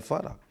Abraham my thy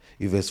father.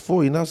 In verse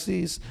 4, it now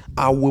says,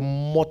 I will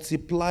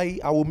multiply,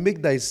 I will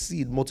make thy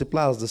seed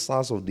multiply as the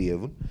stars of the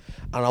heaven,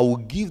 and I will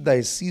give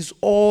thy seeds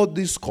all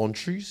these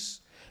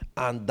countries,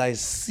 and thy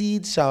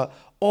seed shall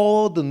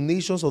all the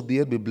nations of the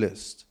earth be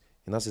blessed.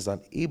 And that says,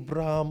 and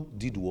Abraham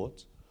did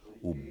what?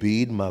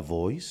 Obeyed my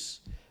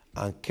voice,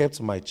 and kept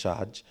my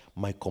charge,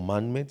 my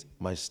commandment,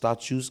 my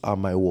statutes,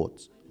 and my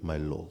what? My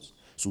laws.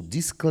 So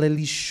this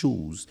clearly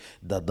shows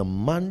that the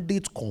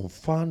mandate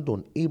conferred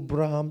on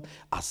Abraham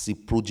as a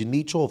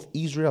progenitor of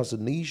Israel as a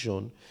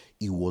nation,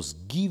 he was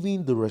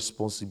given the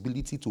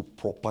responsibility to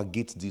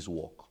propagate this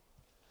work.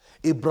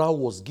 Abraham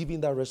was given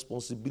that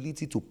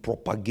responsibility to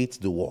propagate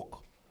the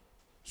work.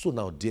 So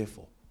now,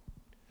 therefore,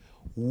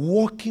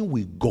 walking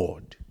with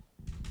God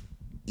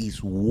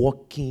is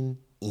walking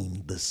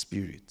in the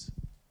Spirit.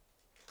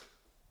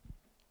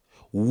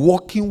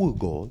 Walking with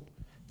God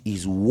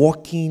is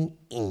walking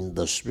in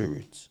the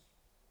Spirit.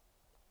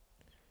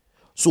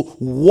 So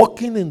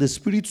walking in the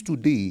Spirit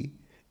today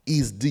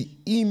is the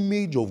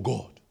image of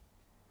God.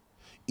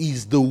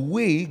 Is the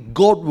way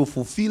God will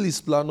fulfill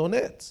his plan on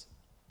earth.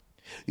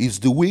 Is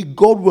the way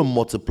God will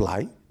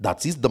multiply.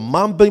 That is, the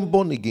man being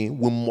born again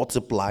will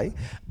multiply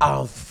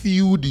and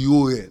fill the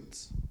whole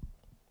earth.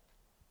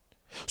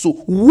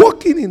 So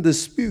walking in the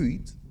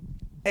Spirit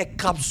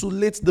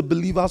encapsulates the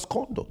believer's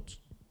conduct.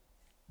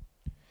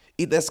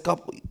 It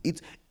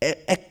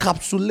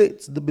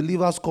encapsulates the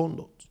believer's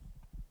conduct.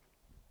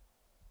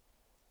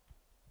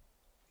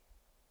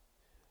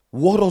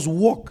 What does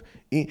walk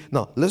in?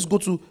 Now, let's go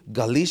to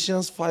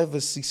Galatians 5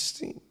 verse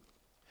 16.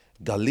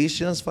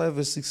 Galatians 5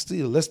 verse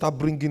 16. Let's start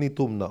bringing it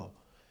home now.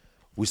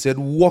 We said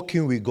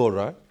walking with God,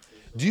 right?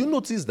 Do you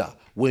notice that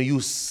when you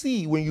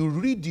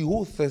read the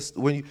Old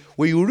Testament,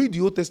 when you read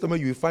the Old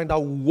Testament, you will find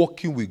out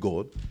walking with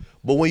God.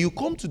 But when you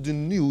come to the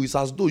New, it's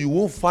as though you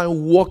won't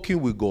find walking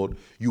with God.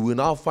 You will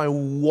now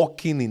find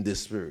walking in the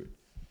Spirit.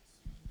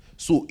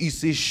 So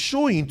it's a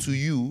showing to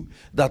you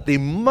that a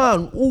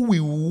man who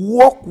will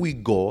walk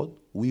with God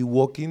will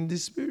walk in the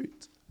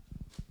Spirit.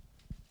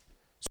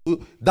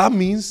 So that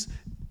means,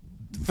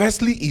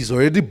 firstly, he's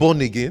already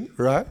born again,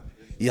 right?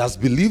 He has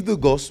believed the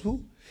gospel.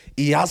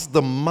 He has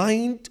the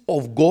mind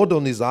of God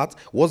on his heart.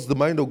 What's the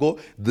mind of God?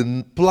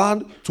 The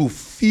plan to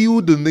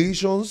fill the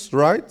nations,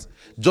 right?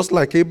 Just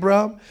like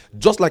Abraham,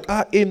 just like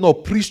our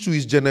Enoch preached to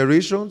his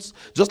generations,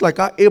 just like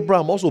our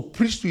Abraham also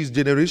preached to his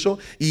generation,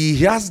 he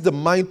has the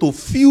mind to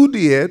fill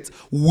the earth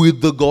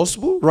with the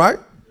gospel, right?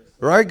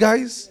 Right,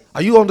 guys?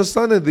 Are you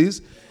understanding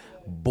this?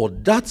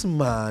 But that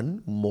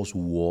man must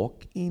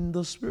walk in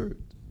the Spirit.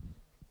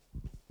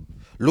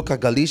 Look at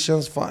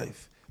Galatians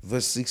 5,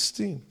 verse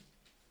 16.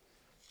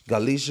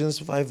 Galatians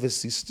 5, verse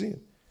 16.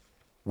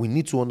 We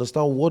need to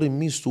understand what it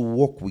means to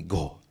walk with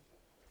God.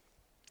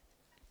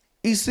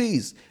 He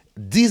says,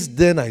 this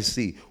then I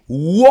say,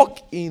 walk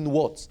in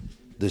what?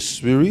 The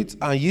Spirit,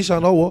 and ye shall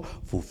not what?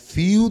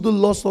 Fulfill the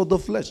lust of the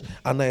flesh.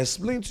 And I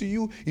explained to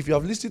you, if you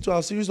have listened to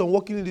our series on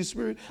walking in the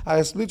Spirit, I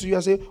explained to you,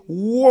 I say,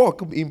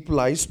 walk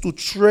implies to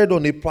tread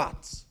on a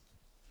path.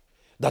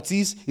 That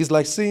is, it's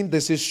like saying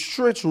there's a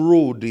straight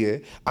road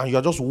there, and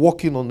you're just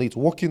walking on it,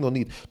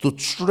 to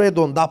tread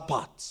on that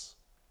path.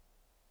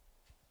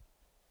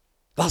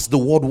 That's the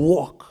word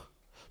walk.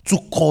 To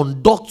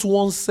conduct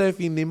oneself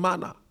in a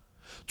manner.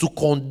 To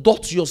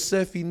conduct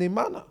yourself in a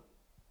manner.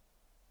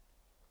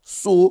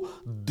 So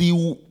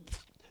the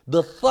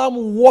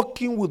term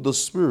walking with the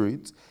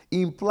Spirit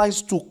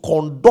implies to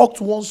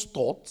conduct one's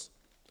thoughts,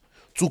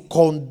 to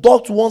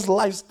conduct one's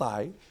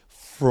lifestyle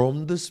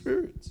from the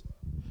Spirit.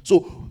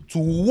 So to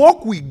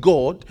walk with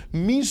God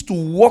means to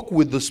walk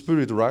with the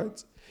Spirit,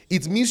 right?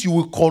 It means you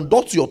will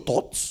conduct your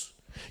thoughts,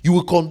 you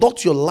will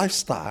conduct your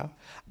lifestyle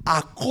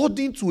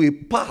according to a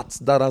path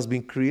that has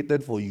been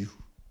created for you.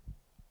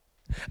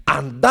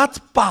 And that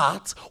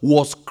path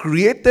was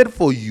created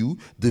for you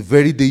the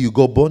very day you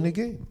got born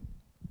again.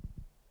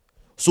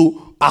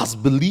 So as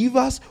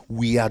believers,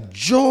 we are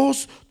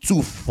just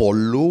to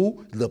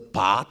follow the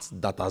path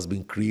that has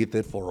been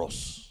created for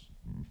us.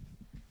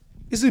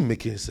 Is it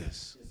making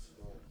sense?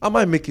 Am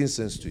I making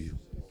sense to you?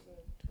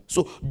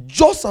 So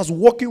just as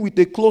walking with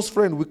a close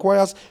friend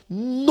requires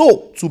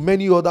no to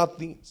many other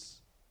things,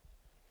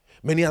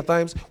 Many a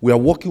times we are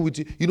walking with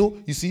you. You know,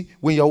 you see,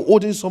 when you're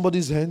holding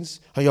somebody's hands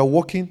and you're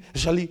walking,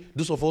 especially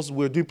those of us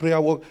who are doing prayer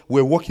work,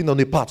 we're walking on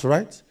a path,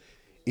 right?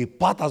 A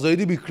path has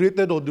already been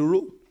created on the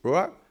road,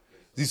 right?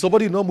 See,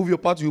 somebody not move your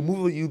path,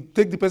 you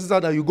take the person's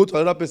hand and you go to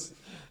another person.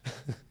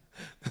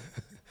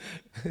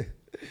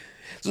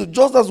 So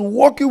just as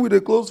walking with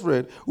a close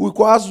friend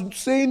requires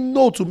saying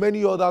no to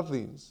many other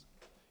things.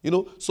 You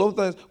know,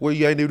 sometimes when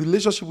you're in a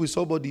relationship with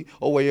somebody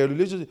or when you're in a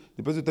relationship,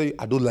 the person tell you,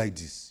 I don't like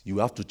this. You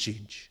have to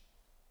change.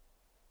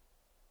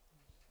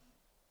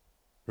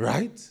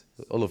 Right?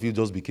 All of you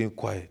just became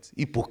quiet.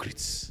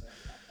 Hypocrites.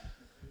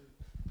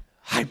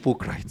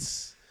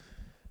 Hypocrites.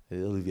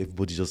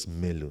 Everybody just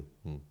mellow.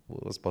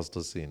 What's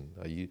Pastor saying?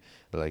 Are you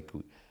like...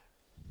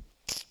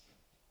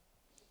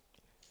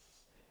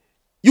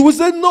 You will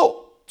say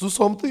no to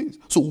some things.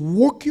 So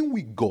walking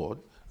with God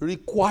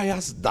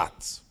requires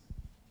that.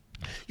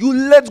 You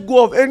let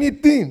go of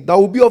anything that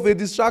will be of a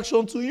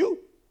distraction to you.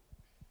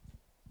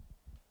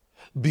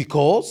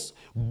 Because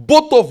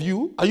both of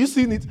you, are you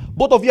seeing it?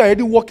 Both of you are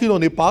already walking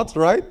on a path,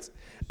 right?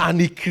 And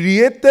He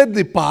created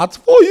the path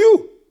for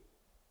you.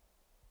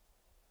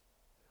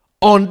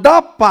 On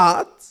that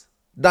path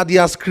that He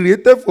has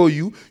created for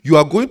you, you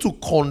are going to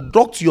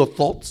conduct your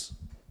thoughts,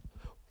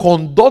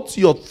 conduct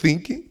your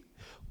thinking,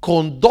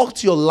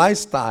 conduct your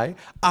lifestyle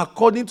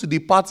according to the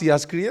path He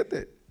has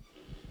created.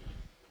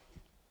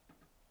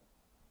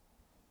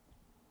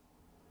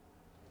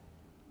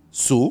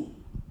 So,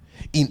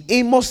 in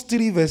Amos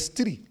 3 verse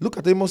 3, look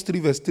at Amos 3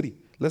 verse 3.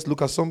 Let's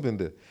look at something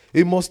there.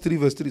 Amos 3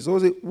 verse 3. So I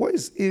say, what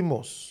is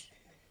Amos?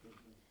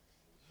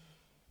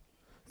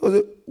 I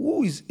say,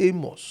 who is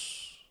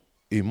Amos?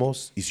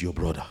 Amos is your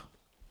brother.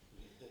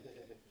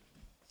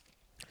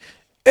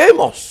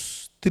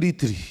 Amos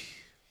 3:3.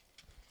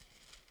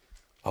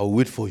 I'll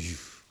wait for you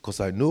because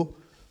I know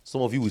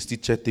some of you will still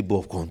check table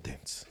of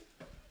contents.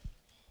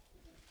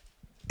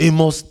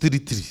 Amos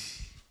 3:3.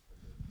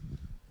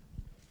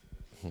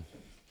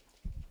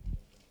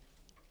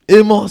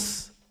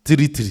 Amos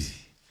 3:3.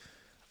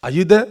 Are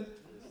you there?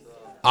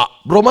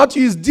 Bro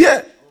Matthew is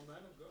there.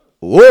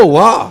 Oh,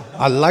 wow.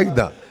 I like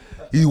that.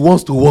 He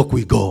wants to walk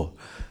with God.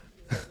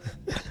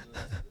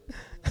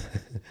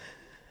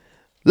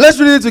 Let's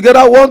read it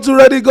together. 1, 2,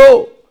 ready,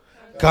 go.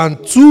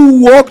 Can two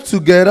walk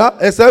together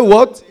except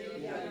what?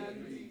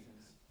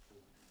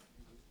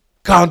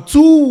 Can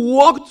two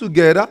walk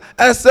together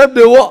except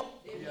they what?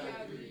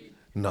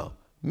 Now,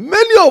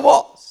 many of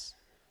us,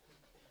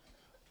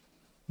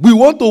 we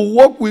want to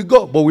walk with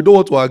God, but we don't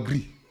want to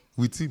agree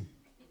with Him.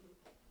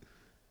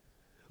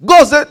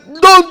 God said,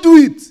 don't do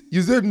it.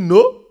 You said,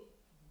 no,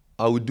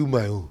 I will do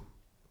my own.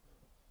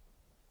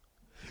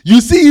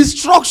 You see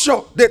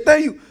instruction. They tell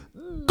you,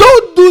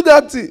 don't do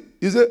that thing.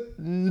 You say,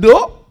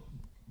 no,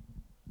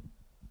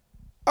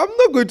 I'm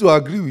not going to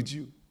agree with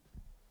you.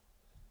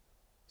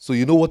 So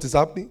you know what is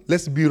happening?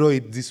 Let's mirror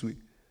it this way.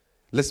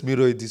 Let's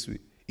mirror it this way.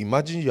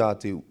 Imagine you're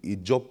at a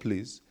job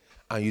place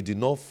and you did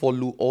not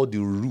follow all the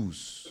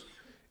rules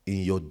in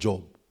your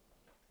job.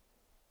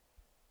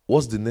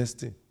 What's the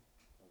next thing?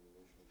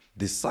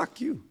 They sack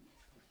you.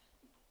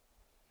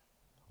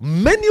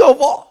 Many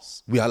of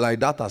us, we are like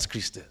that as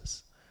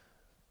Christians.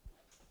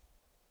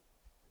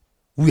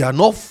 We are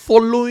not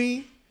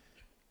following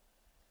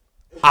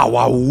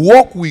our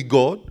walk with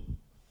God.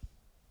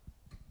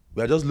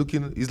 We are just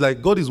looking. It's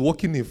like God is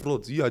walking in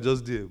front. You are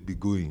just there. Be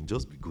going.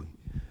 Just be going.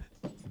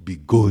 Be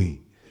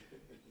going.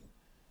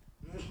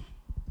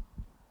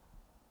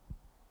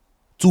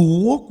 To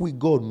walk with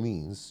God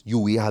means you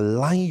will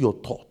align your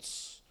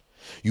thoughts.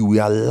 You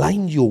will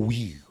align your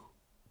will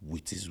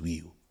with His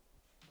will.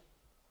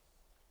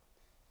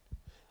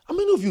 How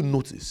many of you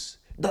notice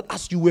that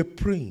as you were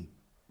praying,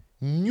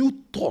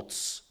 new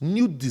thoughts,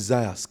 new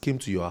desires came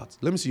to your heart?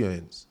 Let me see your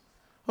hands.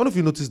 How many of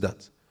you noticed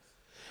that?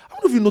 How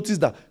many of you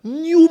noticed that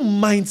new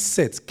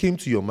mindset came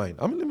to your mind?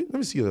 Let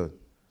me see your hand.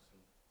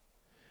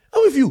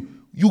 How many of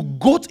you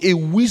got a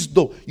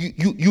wisdom?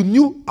 You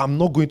knew, I'm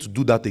not going to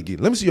do that again.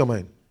 Let me see your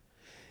mind.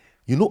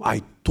 You know,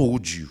 I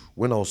told you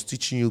when I was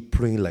teaching you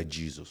praying like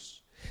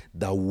Jesus,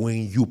 that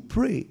when you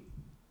pray,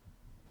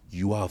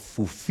 you are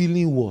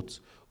fulfilling what?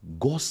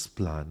 God's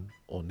plan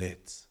on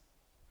earth.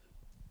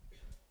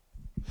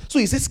 So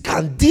He says,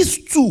 can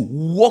these two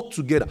work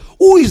together?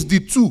 Who is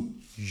the two?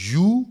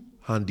 You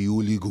and the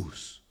Holy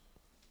Ghost.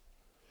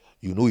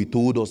 You know, He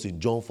told us in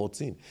John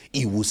 14,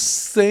 He will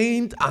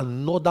send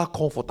another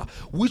comforter,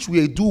 which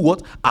will do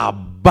what?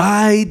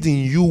 Abide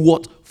in you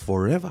what?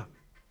 Forever.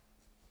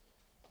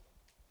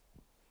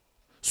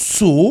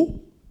 So,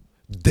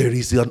 there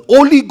is an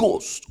Holy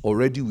Ghost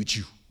already with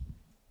you.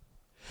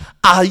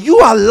 Are you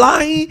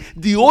allowing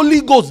the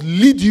Holy Ghost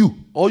lead you,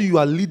 or you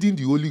are leading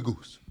the Holy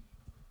Ghost?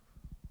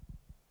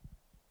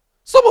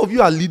 Some of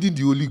you are leading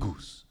the Holy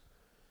Ghost.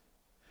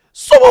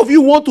 Some of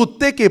you want to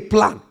take a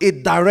plan, a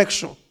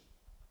direction.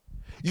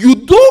 You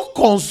don't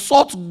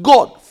consult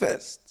God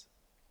first.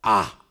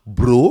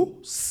 Bro,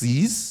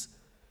 sis,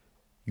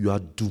 you are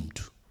doomed.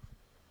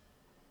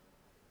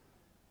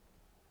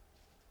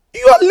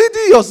 You are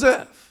leading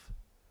yourself.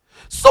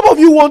 Some of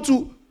you want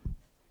to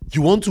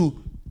You want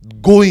to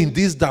go in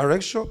this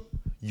direction?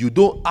 You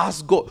don't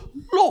ask God,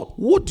 Lord,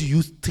 what do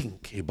you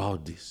think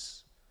about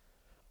this?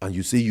 And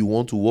you say you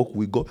want to walk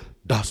with God.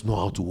 That's not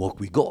how to walk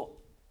with God.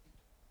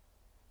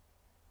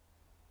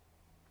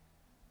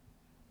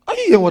 Are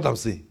you hearing what I'm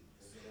saying?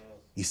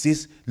 He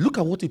says, look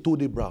at what he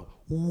told Abraham.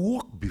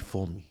 Walk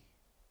before me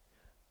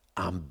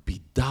and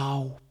be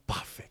thou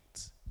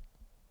perfect.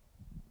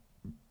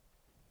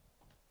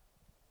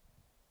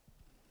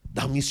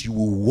 That means you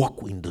will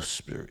walk in the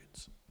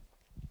Spirit.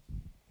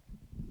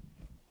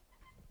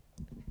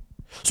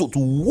 So to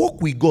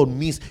walk with God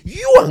means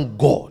you and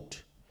God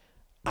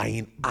are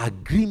in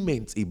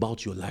agreement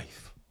about your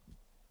life.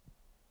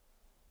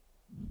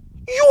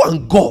 You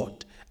and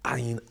God are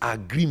in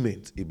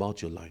agreement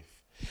about your life.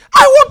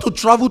 I want to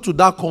travel to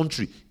that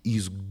country.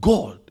 Is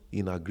God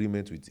in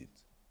agreement with it?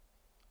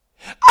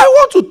 I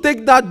want to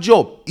take that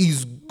job.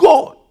 Is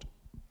God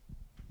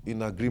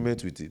in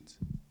agreement with it?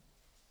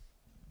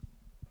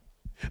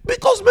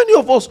 Because many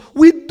of us,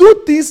 we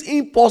do things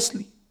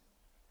impulsively.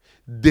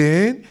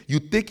 Then you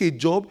take a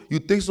job, you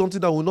take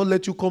something that will not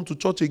let you come to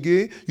church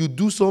again, you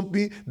do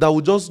something that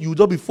will just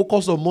be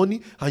focused on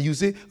money, and you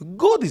say,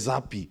 God is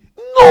happy.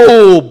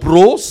 No,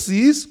 bro,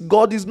 sis,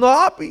 God is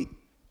not happy.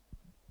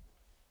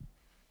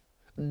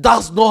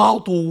 That's not how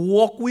to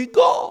walk with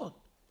God.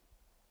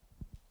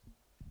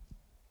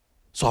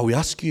 So I will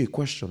ask you a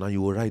question and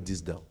you will write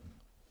this down.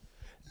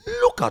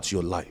 Look at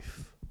your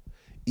life.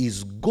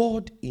 Is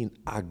God in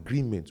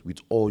agreement with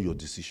all your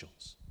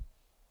decisions?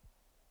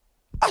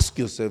 Ask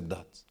yourself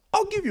that.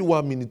 I'll give you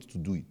 1 minute to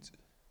do it.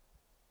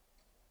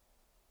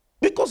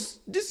 Because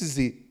this is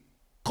a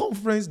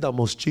conference that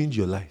must change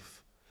your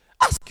life.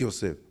 Ask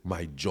yourself,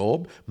 my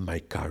job, my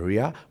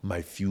career,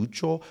 my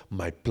future,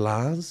 my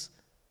plans,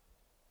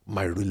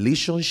 my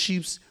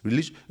relationships.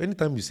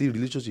 Anytime you say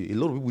relationship, a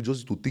lot of people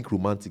just need to think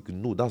romantic.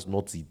 No, that's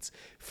not it.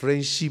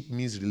 Friendship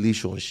means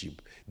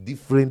relationship.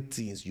 Different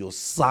things, your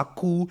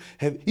circle,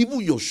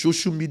 even your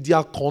social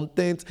media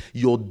content,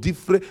 your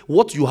different,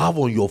 what you have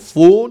on your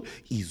phone,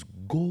 is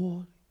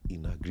God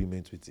in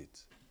agreement with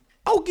it?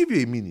 I'll give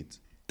you a minute.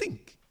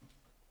 Think.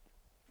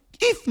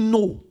 If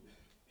no,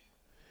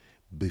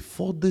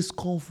 before this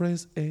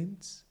conference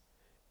ends,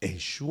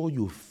 ensure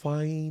you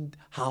find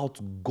out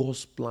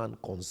God's plan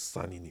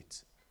concerning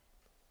it.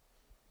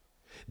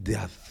 There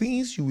are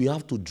things you will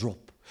have to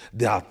drop.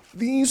 There are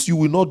things you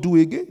will not do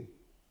again.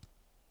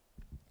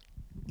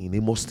 In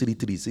Amos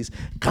 3:3 it says,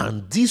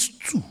 can these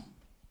two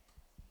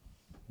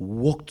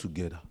work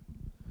together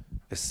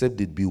except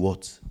they be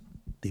what?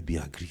 They be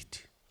agreed.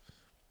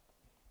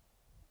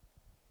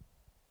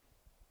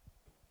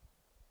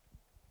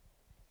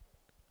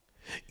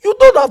 You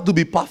don't have to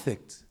be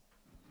perfect.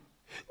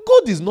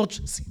 God is not,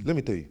 see, let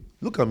me tell you,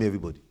 look at me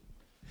everybody.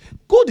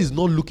 God is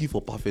not looking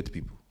for perfect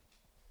people.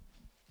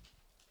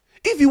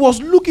 If he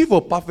was looking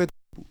for perfect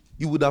people,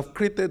 he would have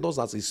created us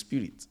as a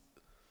spirit.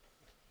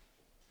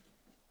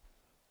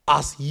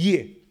 As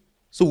here.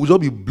 So we'll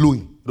just be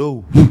blowing.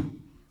 No.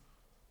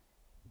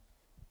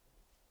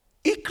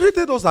 He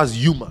created us as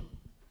human.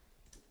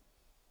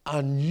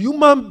 And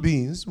human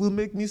beings will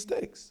make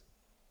mistakes.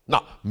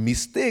 Now,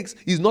 mistakes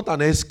is not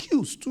an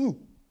excuse too.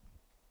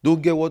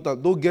 Don't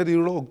get it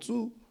wrong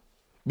too.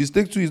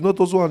 Mistake too is not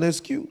also an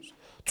excuse.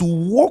 To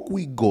walk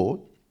with God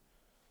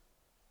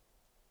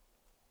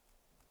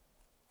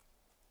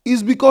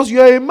is because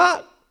you are a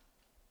man.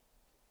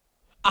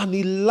 And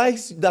he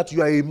likes that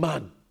you are a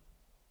man.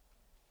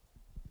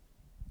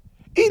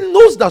 He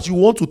knows that you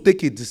want to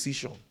take a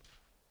decision.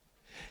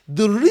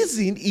 The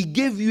reason he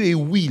gave you a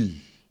will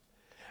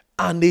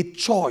and a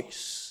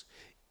choice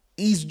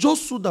is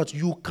just so that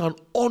you can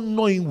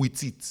honor him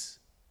with it.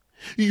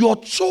 Your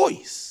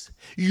choice,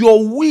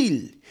 your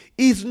will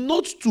is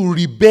not to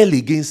rebel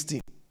against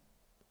him.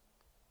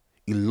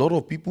 A lot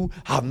of people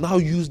have now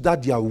used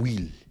that their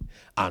will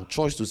and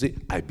choice to say,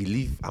 I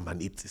believe I'm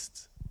an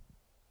atheist.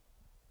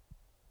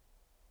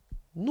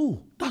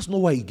 No, that's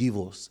not what he gave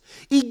us.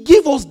 He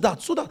gave us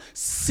that so that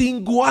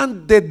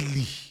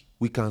single-handedly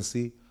we can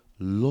say,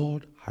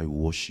 Lord, I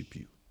worship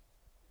you.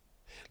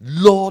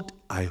 Lord,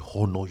 I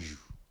honor you.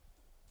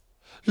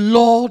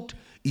 Lord,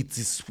 it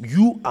is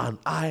you and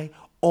I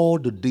all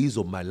the days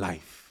of my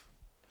life.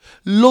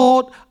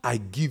 Lord, I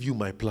give you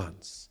my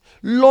plans.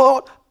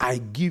 Lord, I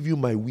give you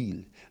my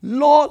will.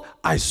 Lord,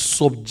 I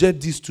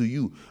subject this to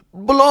you.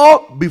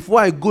 Lord,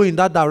 before I go in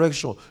that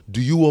direction,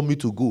 do you want me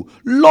to go?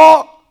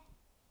 Lord,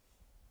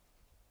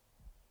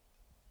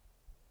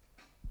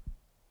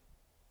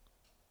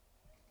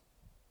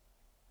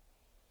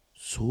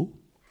 so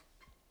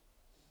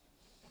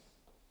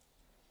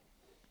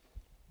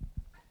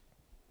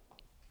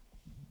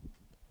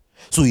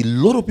a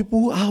lot of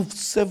people have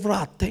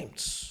several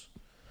attempts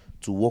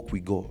to walk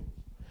with God,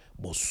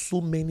 but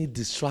so many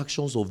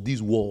distractions of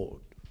this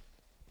world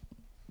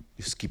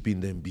is keeping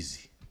them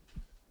busy.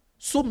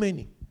 So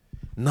many.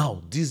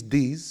 Now, these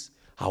days,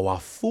 our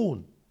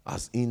phone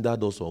has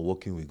hindered us from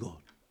walking with God.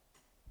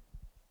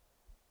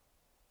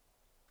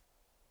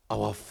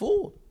 Our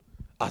phone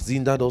has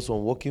hindered us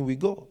from walking with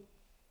God.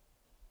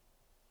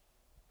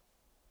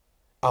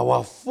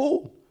 Our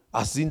phone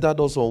has hindered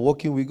us from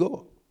working with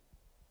God.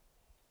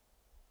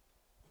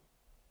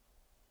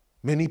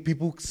 Many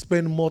people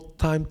spend more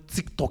time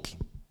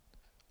TikToking.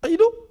 And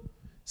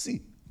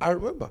see, I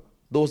remember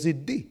there was a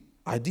day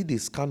I did a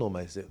scan on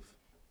myself.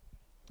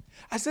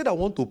 I said I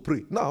want to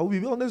pray. Now, I will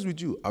be honest with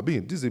you. I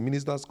mean, this is a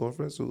ministers'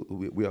 conference, so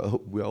we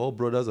are all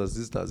brothers and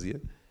sisters here.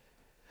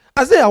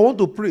 I said I want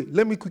to pray.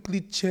 Let me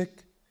quickly check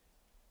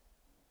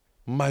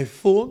my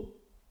phone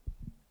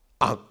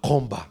and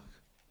come back.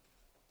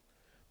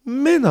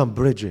 Men and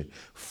brethren,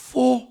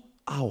 4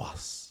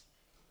 hours.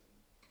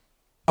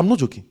 I'm not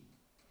joking.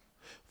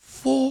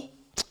 4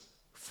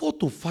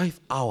 to 5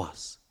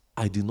 hours.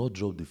 I did not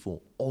drop the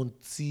phone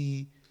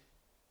until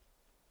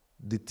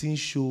the thing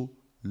show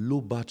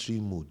low battery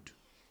mode.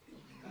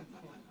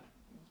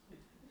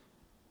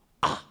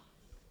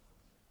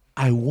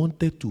 I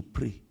wanted to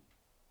pray.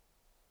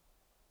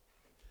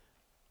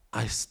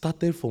 I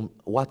started from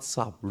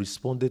WhatsApp,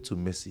 responded to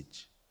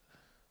message.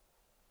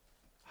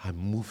 I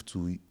moved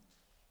to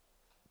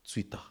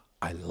Twitter.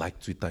 I like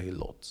Twitter a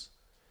lot.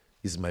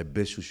 It's my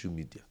best social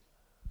media.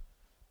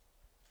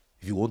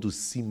 If you want to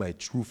see my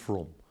true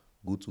form,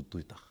 go to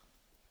Twitter.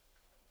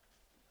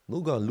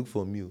 No, go and look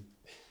for me.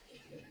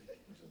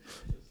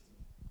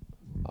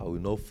 I will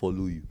not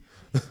follow you.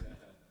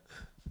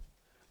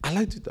 I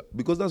like Twitter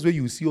because that's where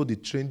you see all the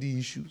trendy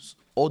issues,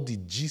 all the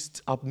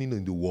gist happening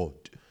in the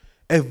world.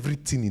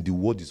 Everything in the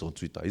world is on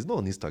Twitter. It's not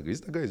on Instagram.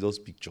 Instagram is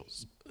just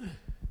pictures.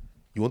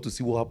 You want to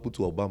see what happened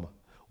to Obama?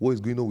 What is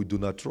going on with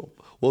Donald Trump?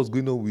 What's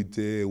going on with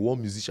one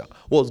musician?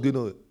 What's going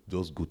on?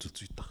 Just go to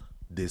Twitter.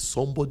 There's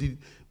somebody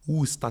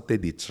who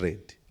started a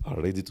trend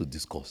and ready to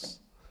discuss.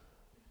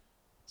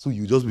 So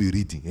you just be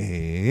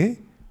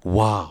reading.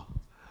 Wow.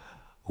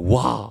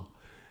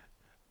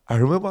 I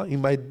remember in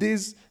my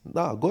days,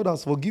 now God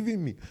has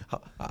forgiven me.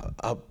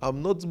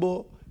 I'm not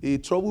more a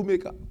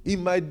troublemaker.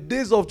 In my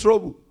days of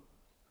trouble,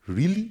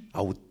 really,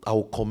 I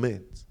will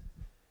comment.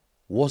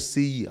 What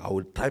say ye? I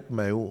will type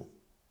my own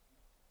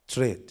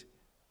thread.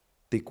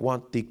 Take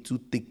 1, take 2,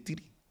 take 3.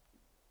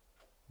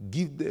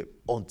 Give them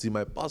until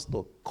my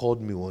pastor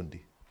called me one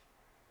day.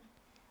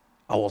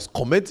 I was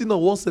commenting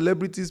on one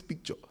celebrity's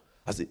picture.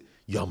 I said,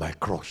 "You are my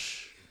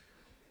crush."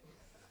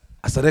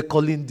 I started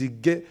calling the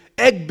girl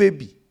egg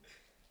baby.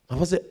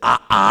 I said,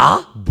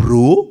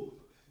 bro,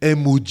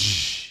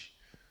 emoji.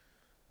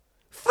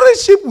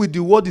 Friendship with the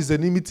world is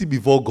enmity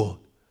before God.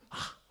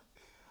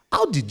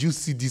 How did you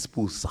see this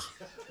post, sir?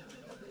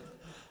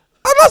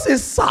 And I said,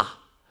 "Sir,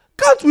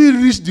 can't we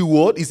reach the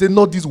world?" He said,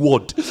 "Not this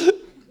world."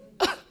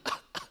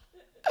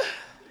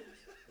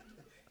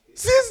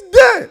 Since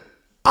then,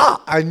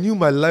 I knew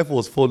my life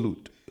was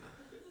followed.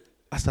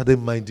 I started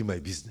minding my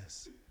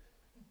business.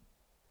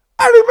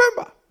 I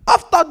remember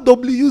after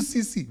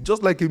WCC,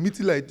 just like a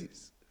meeting like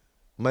this,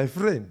 my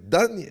friend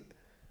Daniel,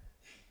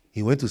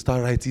 he went to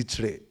start writing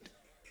thread.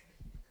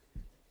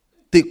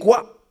 Take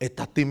what?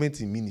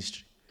 Entertainment in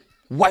ministry.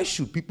 Why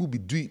should people be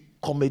doing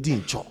comedy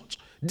in church?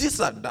 This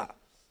and that.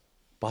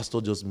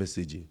 Pastor just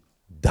messaging,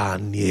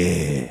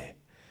 "Daniel,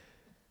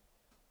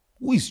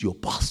 who is your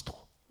pastor?"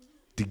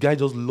 The guy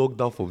just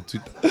logged out from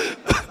Twitter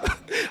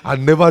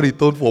and never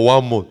returned for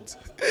 1 month.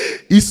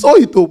 He saw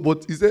it all,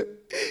 but he said,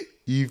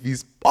 if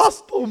his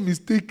pastor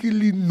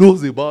mistakenly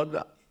knows about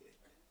that,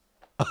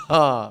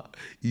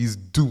 he's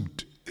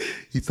doomed.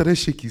 He started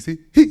shaking. He said,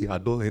 "Hey, I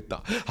don't enter.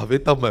 I've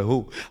entered my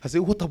home." I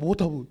said, What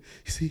about?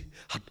 He said,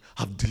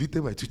 I've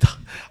deleted my Twitter.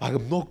 I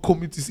am not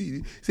coming to see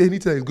it. He said,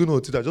 anytime it's going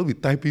on Twitter, just be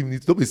typing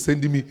it. Don't be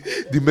sending me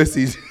the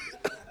message.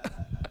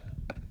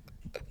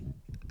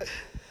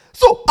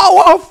 So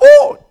our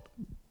phone.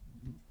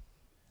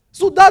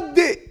 So that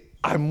day,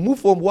 I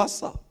moved from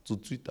WhatsApp to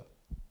Twitter.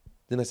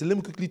 Then I said, let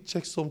me quickly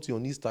check something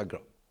on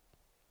Instagram.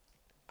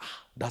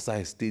 That's how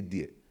I stayed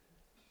there.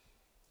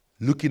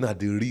 Looking at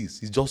the reels,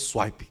 it's just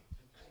swiping.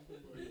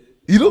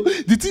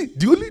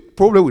 The only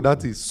problem with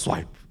that is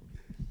swipe.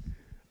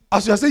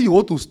 As you are saying you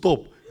want to stop,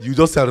 you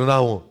just say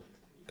another one.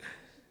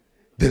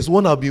 There's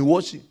one I've been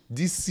watching.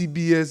 This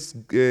CBS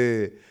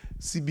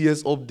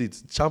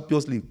updates,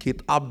 Champions League,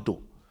 Kate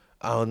Abdo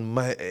and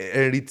my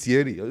Henry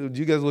Thierry. Do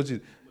you guys watch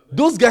it?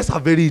 Those guys are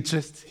very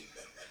interesting.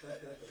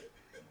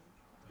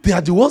 They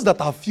are the ones that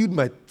have fueled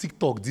my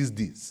TikTok these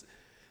days.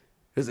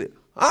 They say,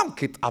 "I'm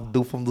Kate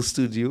Abdo from the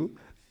studio.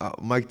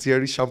 Mike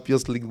Thierry,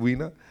 Champions League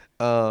winner.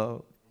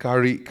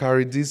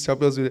 Carrie this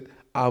Champions League,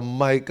 and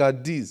Micah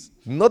this,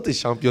 not a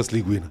Champions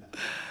League winner."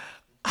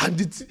 And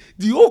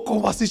the whole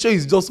conversation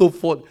is just so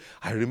fun.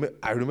 I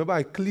remember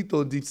I clicked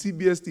on the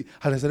CBST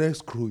and I started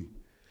scrolling.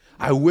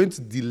 I went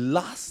to the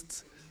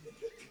last.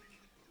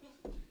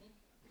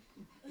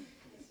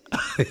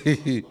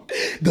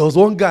 There was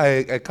one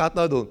guy I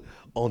counted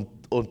on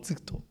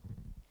TikTok.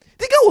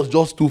 The guy was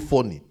just too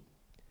funny.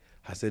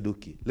 I said,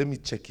 okay, let me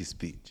check his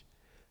page.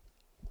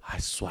 I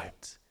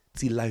swiped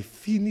till I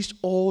finished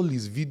all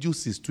his videos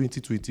since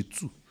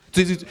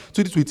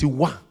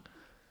 2021.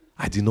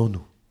 I did not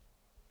know.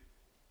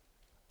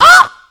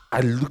 I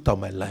looked at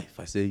my life.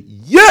 I said,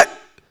 yeah,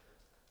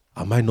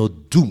 am I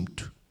not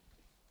doomed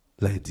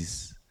like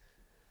this?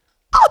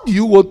 How do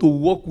you want to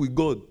walk with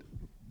God?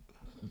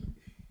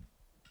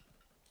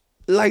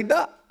 Like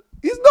that?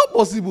 It's not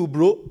possible,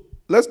 bro.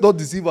 Let's not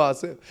deceive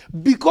ourselves.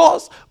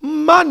 Because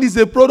man is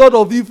a product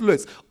of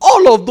influence.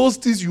 All of those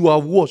things you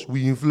have watched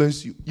will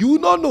influence you. You will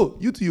not know.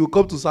 You till you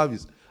come to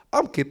service.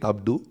 I'm Kate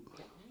Abdo.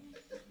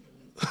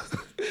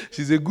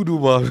 She's a good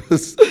woman.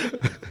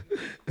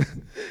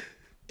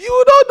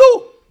 You don't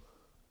know.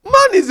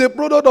 Man is a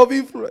product of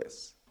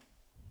influence.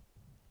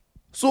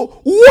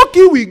 So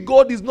walking with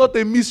God is not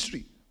a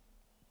mystery.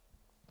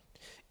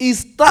 It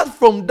starts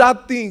from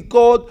that thing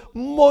called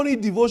morning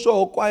devotion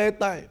or quiet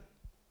time.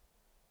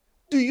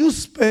 Do you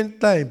spend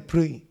time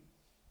praying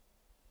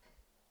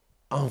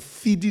and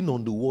feeding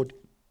on the word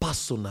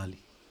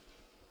personally?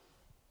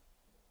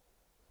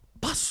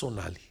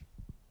 Personally.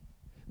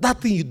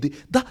 That thing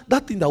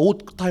that thing that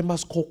old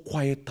timers call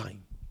quiet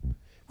time.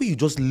 Where you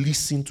just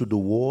listen to the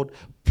word,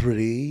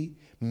 pray,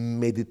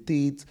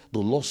 meditate, the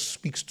Lord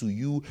speaks to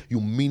you,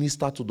 you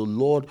minister to the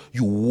Lord,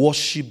 you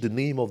worship the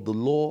name of the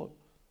Lord.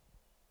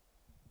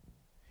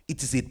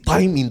 It is a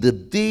time in the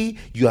day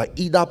you are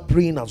either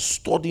praying and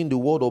studying the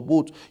word or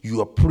both. You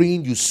are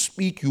praying, you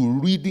speak, you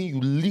reading, you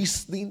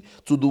listening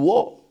to the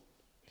word.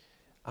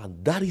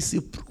 And that is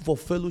a proof of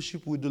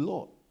fellowship with the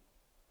Lord.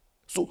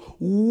 So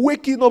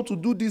waking up to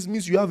do this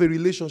means you have a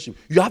relationship.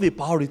 You have a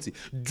priority.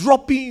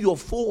 Dropping your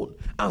phone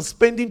and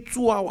spending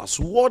 2 hours,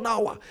 1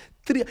 hour,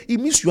 3, it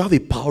means you have a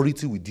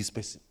priority with this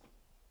person.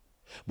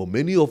 But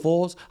many of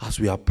us,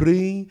 as we are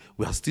praying,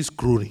 we are still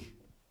scrolling.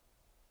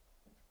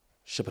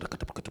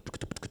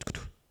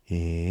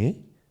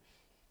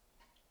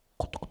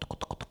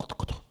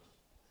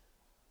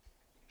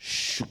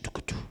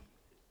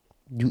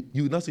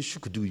 You now say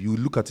shukudu, you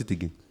look at it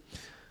again.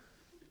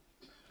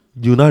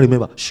 You now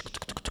remember.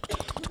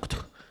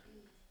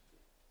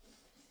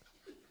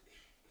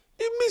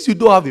 It means you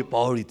don't have a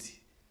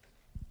priority.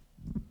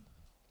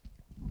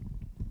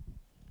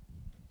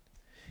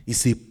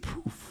 It's a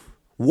proof.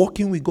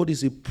 Walking with God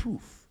is a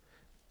proof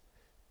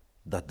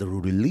that the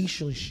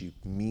relationship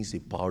means a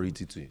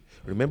priority to him.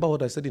 Remember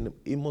what I said in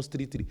Amos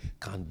 3:3?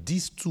 Can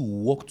these two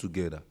work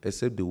together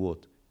except the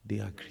word? They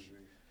agree.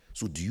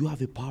 So do you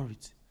have a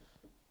priority?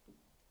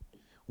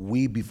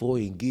 Way before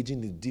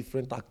engaging in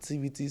different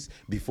activities,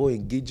 before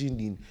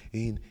engaging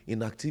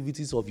in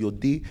activities of your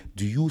day,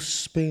 do you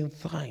spend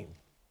time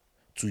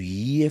to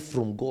hear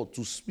from God,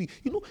 to speak?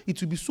 You know,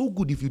 it will be so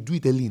good if you do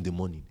it early in the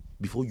morning.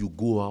 Before you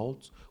go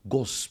out,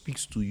 God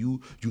speaks to you.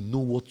 You know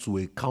what to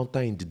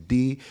encounter in the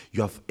day.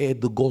 You have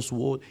heard the God's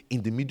word.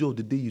 In the middle of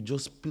the day, you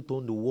just put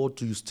on the word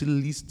to you still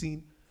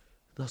listening.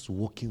 That's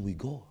walking with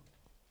God.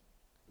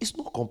 It's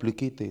not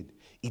complicated.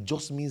 It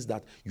just means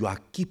that you are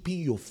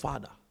keeping your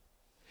Father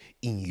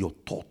in your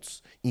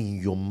thoughts, in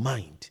your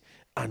mind,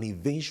 and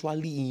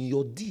eventually in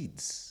your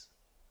deeds.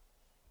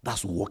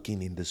 That's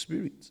walking in the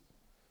Spirit.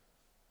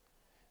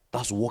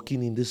 That's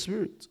walking in the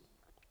Spirit.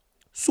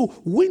 So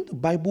when the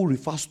Bible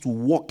refers to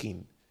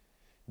walking,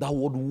 that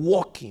word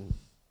walking,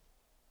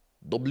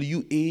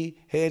 W-A-L-K-I-N-G,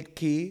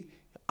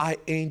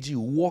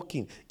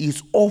 walking,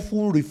 is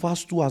often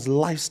refers to as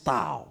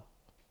lifestyle.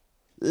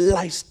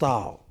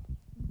 Lifestyle.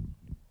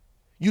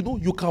 You know,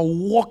 you can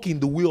walk in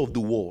the way of the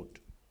world.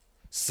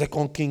 2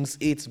 Kings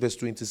 8 verse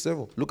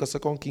 27. Look at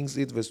 2 Kings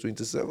 8 verse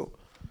 27.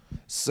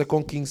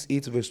 2 Kings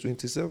 8 verse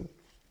 27.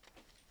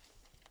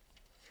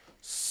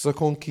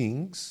 2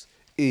 Kings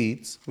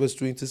 8 verse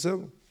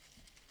 27.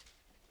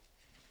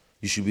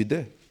 You should be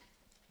there.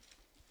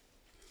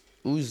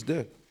 Who is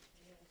there?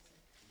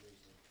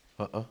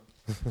 2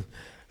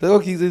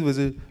 Kings 8 verse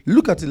 27.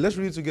 Look at it. Let's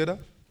read it together.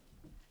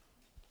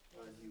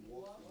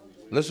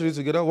 Let's read it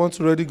together. 1,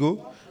 2, ready,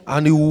 go.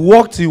 And he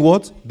walked in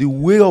what? The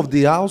way of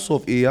the house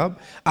of Ahab.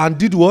 And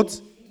did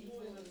what?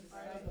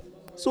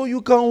 So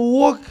you can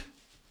walk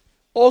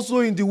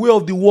also in the way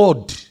of the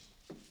world.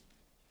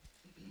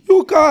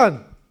 You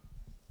can.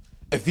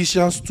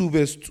 Ephesians 2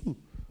 verse 2.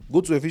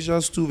 Go to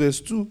Ephesians 2 verse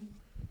 2.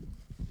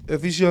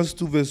 Ephesians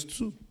 2 verse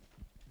 2.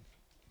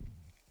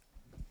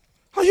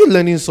 Are you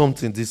learning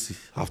something this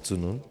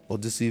afternoon or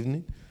this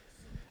evening?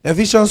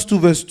 Ephesians 2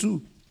 verse 2.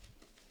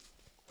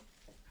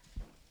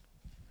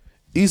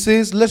 He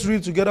says, let's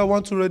read together.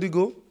 1, 2, ready,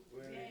 go.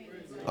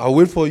 I'll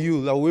wait for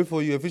you. I'll wait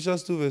for you.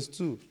 Ephesians 2 verse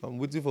 2. I'm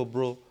waiting for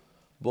bro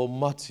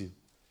Matthew,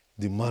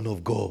 the man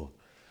of God.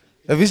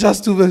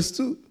 Ephesians 2 verse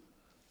 2.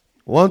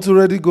 1, 2,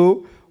 ready,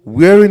 go.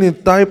 Wherein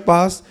in time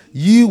past,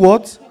 ye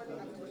what?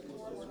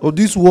 Or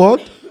this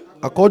word,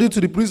 according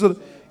to the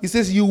priesthood. He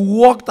says, you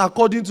walked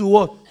according to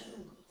what?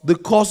 The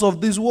course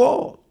of this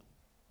world.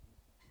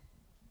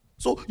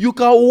 So you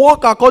can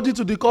walk according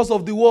to the course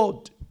of the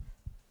world.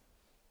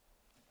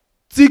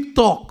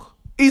 TikTok,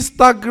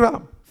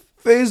 Instagram,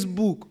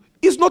 Facebook.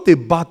 It's not a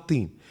bad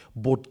thing.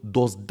 But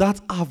does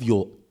that have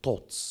your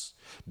thoughts?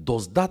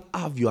 Does that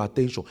have your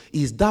attention?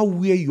 Is that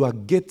where you are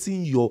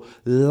getting your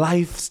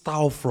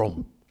lifestyle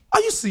from?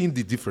 Are you seeing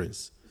the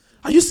difference?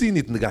 Are you seeing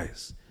it,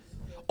 guys?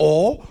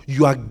 Or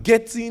you are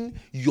getting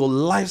your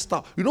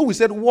lifestyle. You know, we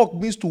said walk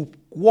means to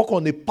walk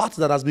on a path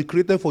that has been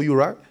created for you,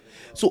 right?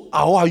 So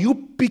how are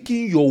you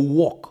picking your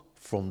walk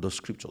from the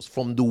scriptures,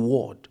 from the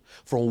word,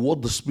 from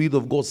what the Spirit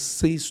of God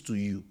says to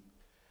you.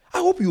 I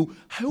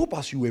hope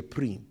as you were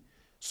praying,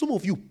 some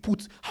of you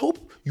I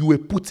hope you were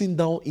putting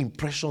down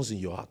impressions in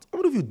your heart. How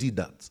many of you did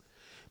that?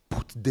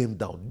 Put them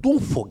down. Don't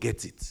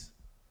forget it.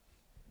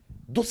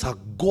 Those are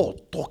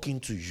God talking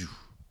to you.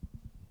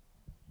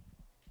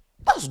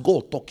 That's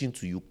God talking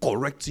to you,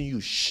 correcting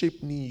you,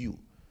 shaping you,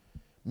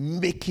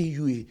 making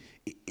you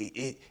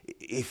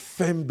a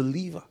firm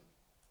believer.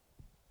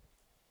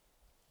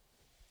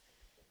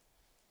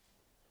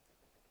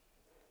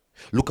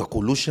 Look at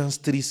Colossians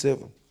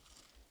 3:7.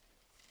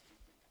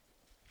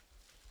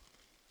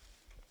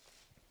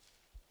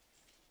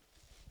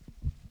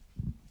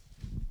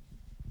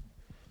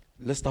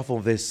 Let's start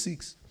from verse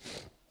 6.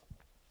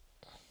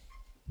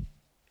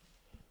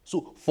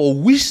 So, for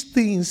which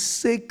things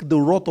sake the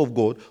wrath of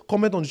God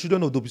cometh on the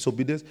children of the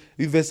disobedience.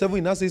 In verse 7,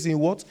 it now says, in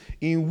what?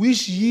 In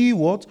which ye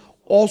what?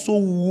 Also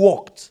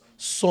walked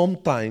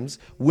sometimes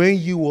when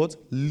ye what?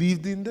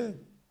 Lived in them.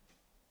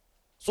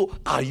 So,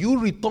 are you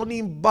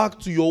returning back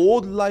to your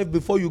old life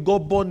before you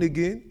got born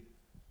again?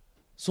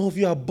 Some of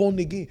you are born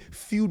again,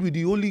 filled with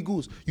the Holy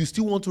Ghost. You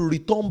still want to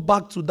return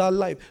back to that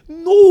life?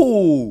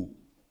 No!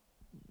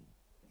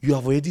 You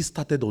have already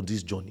started on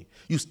this journey.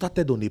 You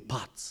started on a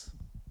path.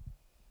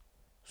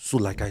 So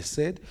like I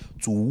said,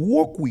 to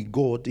walk with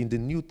God in the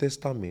New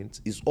Testament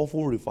is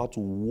often referred to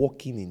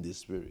walking in the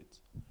Spirit.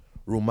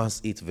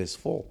 Romans 8 verse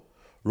 4.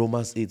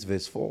 Romans 8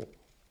 verse 4.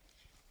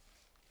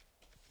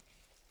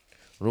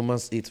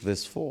 Romans 8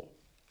 verse 4.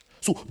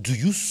 So do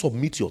you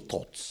submit your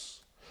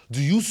thoughts?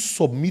 Do you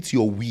submit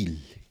your will?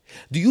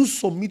 Do you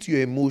submit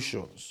your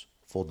emotions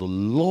for the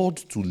Lord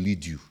to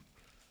lead you?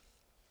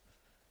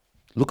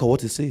 Look at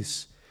what it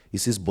says. It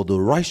says, but the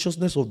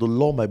righteousness of the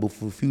law might be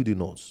fulfilled in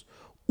us,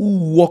 who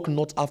walk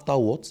not after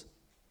what?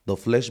 The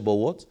flesh, but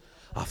what?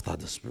 After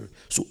the Spirit.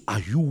 So are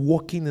you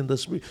walking in the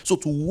Spirit? So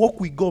to walk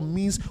with God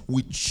means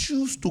we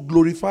choose to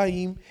glorify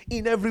Him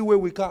in every way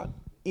we can.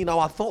 In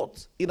our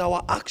thoughts, in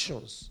our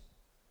actions,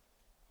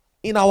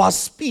 in our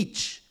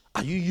speech.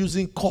 Are you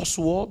using curse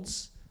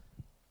words?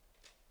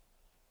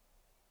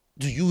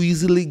 Do you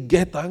easily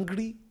get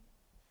angry?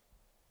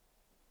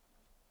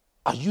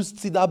 Are you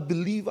still that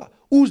believer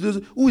who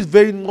is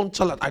very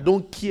nonchalant? I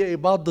don't care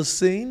about the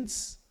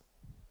saints.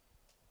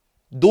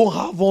 Don't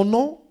have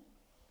honor.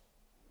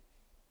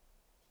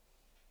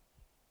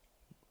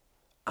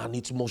 And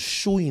it must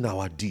show in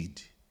our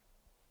deed.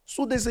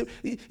 So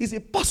it's a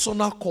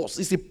personal course.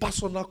 It's a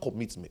personal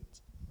commitment.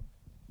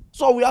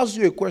 So I will ask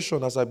you a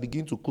question as I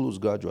begin to close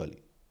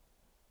gradually.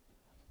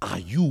 Are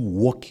you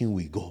walking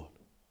with God?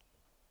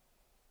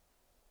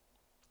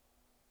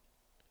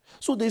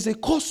 So there's a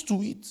cost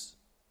to it.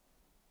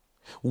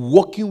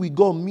 Walking with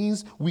God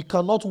means we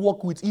cannot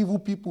walk with evil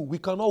people. We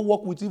cannot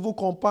walk with evil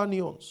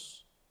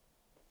companions.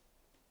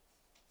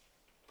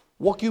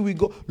 Walking with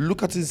God.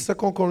 Look at it in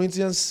 2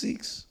 Corinthians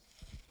 6.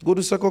 Go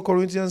to 2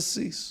 Corinthians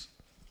 6.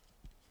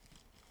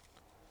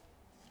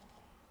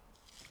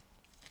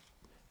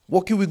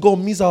 Walking with God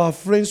means our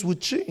friends will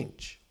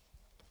change.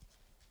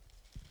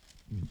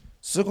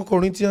 2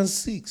 Corinthians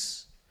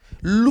 6.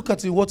 Look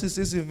at what it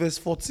says in verse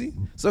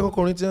 14. 2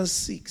 Corinthians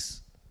 6.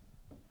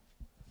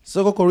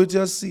 2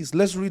 Corinthians 6.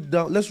 Let's read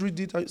down. Let's read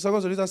it. 2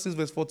 Corinthians 6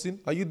 verse 14.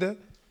 Are you there?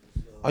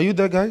 Are you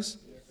there, guys?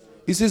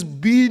 It says,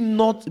 be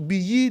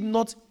ye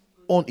not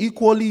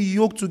unequally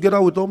yoked together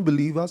with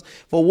unbelievers.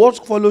 For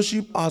what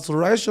fellowship has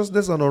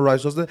righteousness and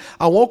unrighteousness,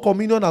 and what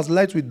communion has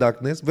light with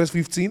darkness? Verse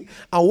 15.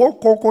 And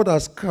what concord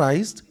has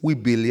Christ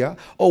with Belial?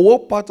 Or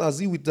what part has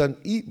he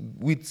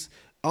with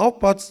our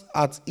parts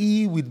at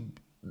he with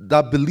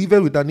that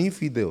believeth with an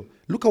infidel?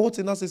 Look at what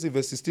it now says in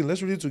verse 16.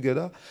 Let's read it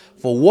together.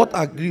 For what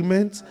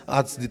agreement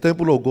at the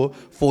temple of God?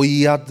 For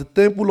he at the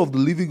temple of the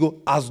living God,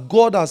 as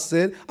God has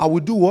said, I will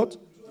do what?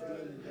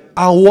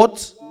 And what?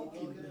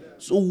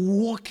 So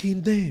walk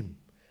in them.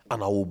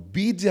 And I will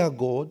be their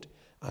God,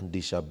 and they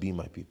shall be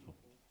my people.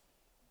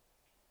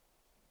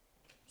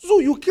 So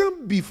you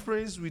can't be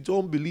friends with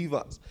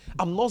unbelievers.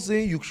 I'm not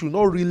saying you should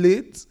not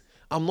relate.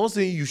 I'm not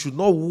saying you should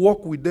not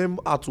walk with them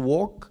at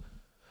work.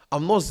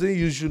 I'm not saying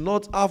you should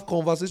not have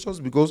conversations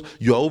because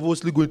you are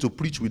obviously going to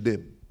preach with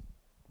them.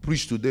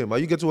 Preach to them. Are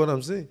you getting what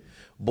I'm saying?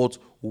 But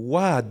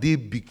why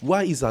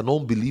is an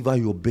unbeliever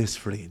your best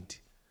friend?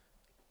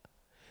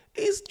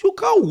 You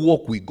can't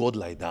walk with God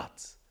like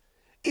that.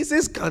 It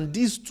says, can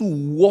these two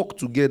walk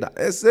together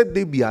except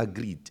they be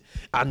agreed?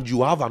 And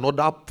you have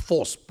another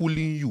force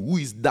pulling you, who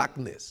is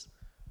darkness.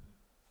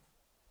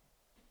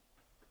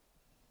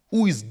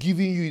 Who is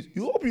giving you,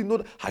 you hope you know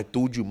that. I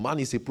told you, man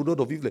is a product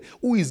of evil.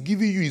 Who is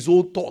giving you his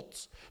own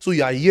thoughts? So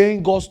you are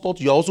hearing God's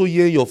thoughts, you are also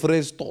hearing your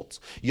friend's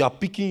thoughts. You are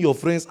picking your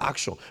friend's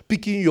action,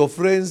 picking your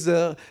friend's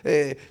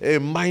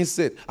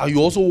mindset, and you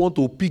also want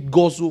to pick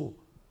God's own.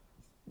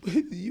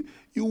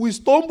 You will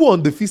stumble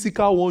on the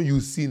physical one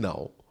you see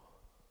now.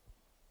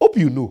 Hope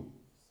you know.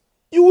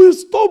 You will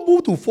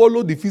stumble to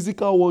follow the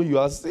physical one you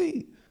are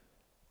seeing.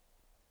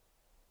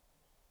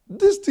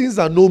 These things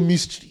are no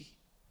mystery.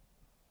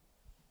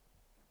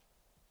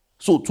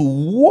 So to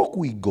walk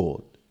with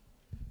God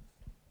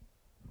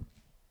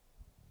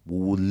we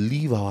will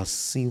leave our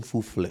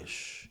sinful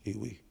flesh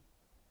away.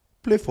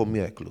 Play for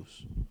me, I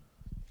close.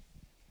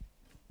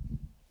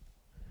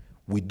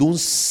 We don't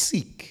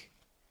seek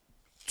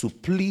to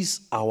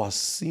please our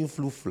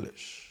sinful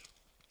flesh.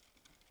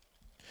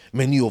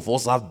 Many of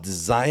us have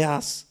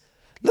desires.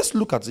 Let's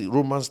look at it.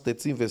 Romans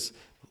 13 verse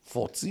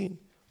 14.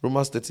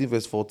 Romans 13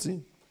 verse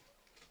 14.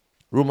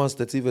 Romans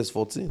 13 verse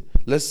 14.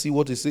 Let's see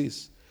what it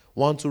says.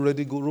 1, 2,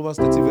 ready, go. Romans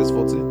 13 verse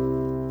 14.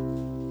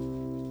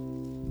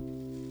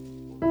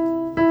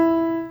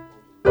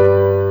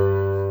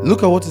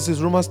 Look at what it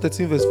says. Romans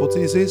 13 verse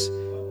 14. It says,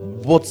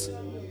 but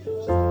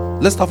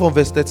let's start from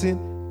verse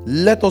 13.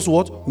 Let us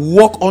what?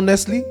 Walk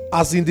honestly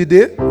as in the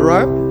day,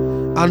 right?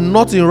 And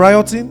not in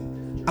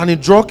rioting, and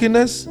in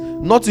drunkenness,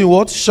 not in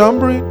what?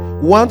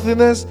 Chambering,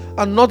 wantonness,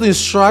 and not in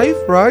strife,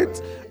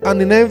 right? And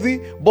in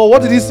envy. But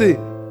what did he say?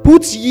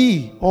 Put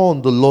ye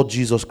on the Lord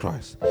Jesus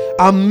Christ,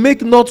 and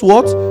make not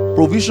what?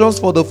 Provisions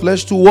for the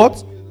flesh to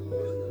what?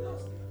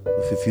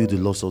 To fulfill the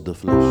lusts of the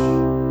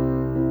flesh.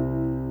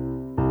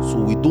 So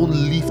we don't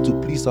live to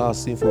please our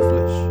sinful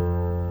flesh.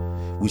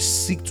 We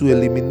seek to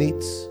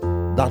eliminate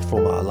that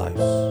from our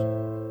lives,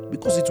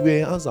 because it will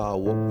enhance our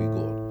walk with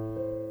God.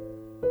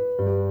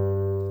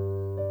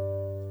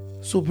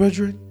 So,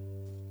 brethren,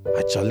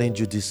 I challenge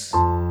you this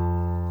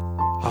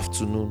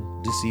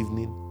afternoon, this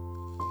evening.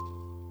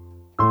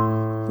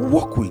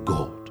 Walk with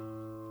God.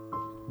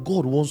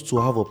 God wants to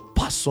have a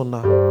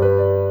personal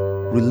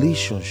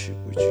relationship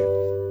with you.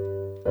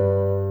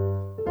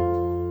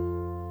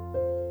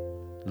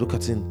 Look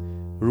at in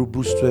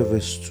Hebrews 12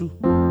 verse 2.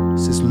 It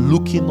says,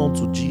 looking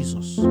unto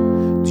Jesus,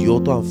 the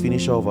author and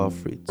finisher of our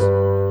faith,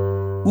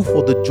 who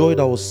for the joy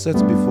that was set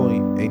before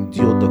him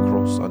endured the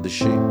cross and the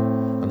shame,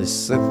 and is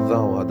set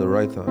down at the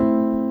right hand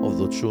of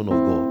the throne of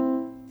God.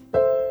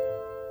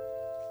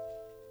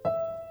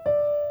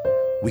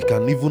 We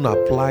can even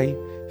apply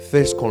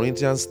 1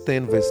 Corinthians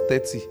 10 verse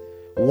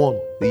 31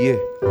 here.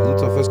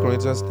 Look at 1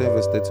 Corinthians 10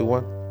 verse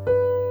 31.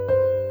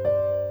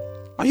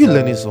 Are you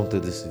learning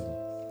something this evening?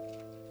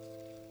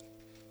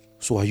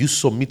 So are you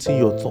submitting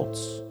your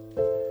thoughts,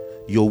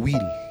 your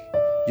will,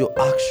 your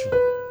action?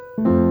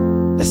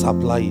 Let's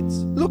apply it.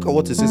 Look at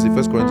what it says in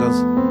 1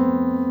 Corinthians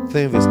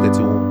 10 verse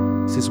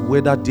 31. It says,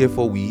 whether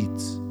therefore we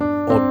eat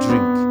or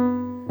drink,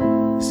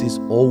 it says,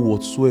 all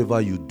whatsoever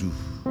you do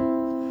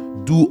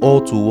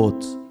all to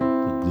what?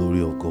 The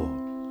glory of God.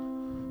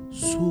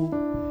 So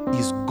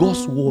is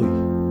God's way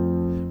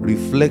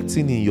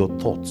reflecting in your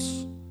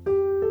thoughts?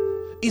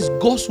 Is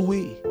God's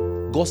way,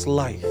 God's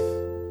life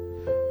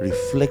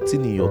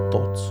reflecting in your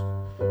thoughts?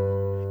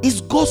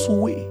 Is God's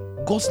way,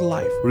 God's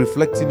life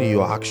reflecting in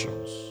your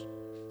actions?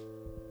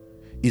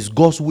 Is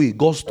God's way,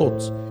 God's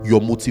thoughts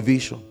your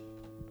motivation?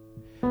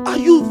 Are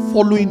you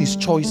following His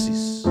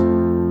choices?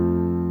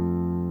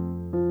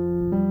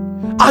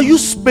 Are you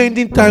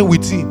spending time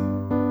with Him?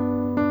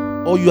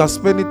 Or you are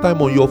spending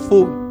time on your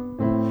phone?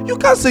 You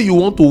can't say you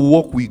want to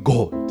walk with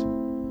God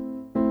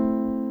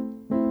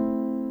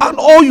and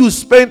all you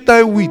spend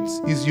time with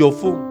is your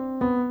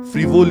phone,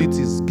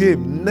 frivolities,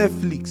 game,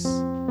 Netflix.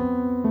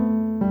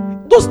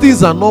 Those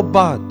things are not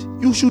bad.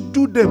 You should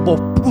do them, but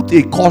put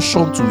a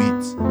caution to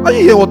it. Are you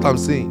hearing what I'm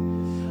saying?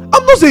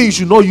 I'm not saying you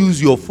should not use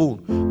your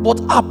phone,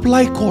 but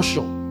apply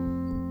caution.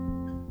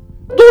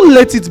 Don't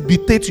let it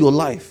dictate your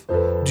life.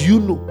 Do you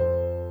know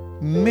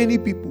many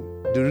people,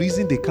 the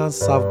reason they can't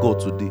serve God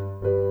today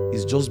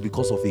is just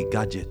because of a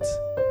gadget,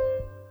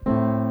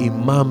 a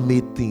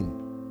man-made thing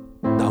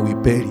that will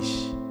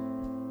perish.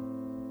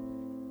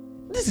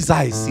 This is how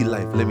I see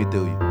life, let me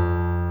tell you.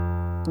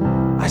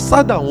 I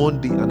sat down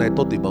one day and I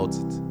thought about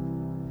it.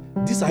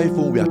 This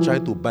iPhone we are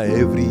trying to buy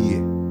every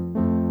year,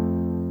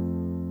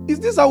 is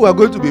this how we are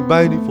going to be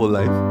buying it for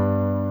life?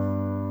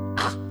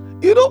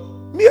 You know,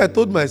 me, I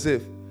told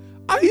myself,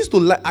 I used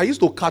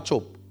to catch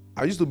up.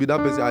 I used to be that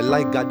person. I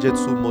like gadgets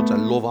so much. I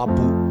love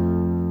Apple.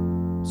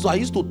 So I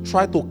used to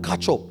try to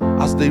catch up.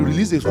 As they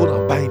release a phone,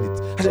 I'm buying it.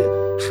 I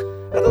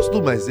just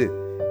told myself,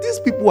 these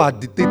people are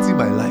dictating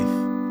my life.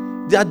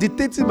 They are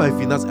dictating my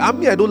finance. I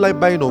mean, I don't like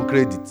buying on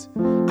credit.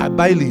 I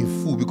buy in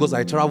full because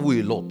I travel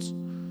a lot.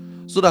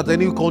 So that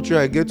any country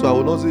I get to, I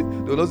will not say, they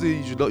will not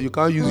say you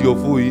can't use your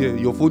phone here.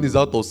 Your phone is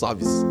out of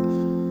service.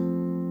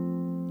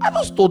 I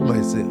just told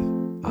myself,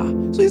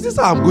 so is this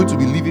how I'm going to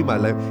be living my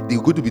life?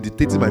 They're going to be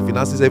dictating my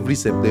finances every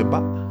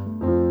September.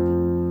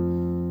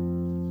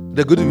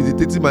 They're going to be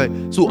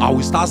dictating so I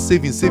will start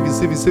saving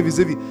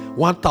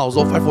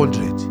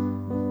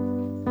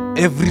 1,500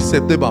 every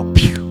September.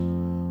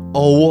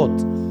 Or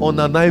what? On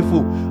an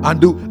iPhone.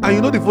 And you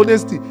know the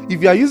funniest thing,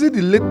 if you are using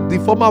the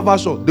former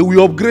version, they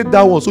will upgrade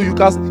that one, so you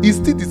can. It's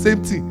still the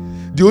same thing.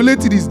 The only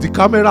thing is the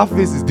camera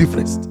face is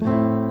different.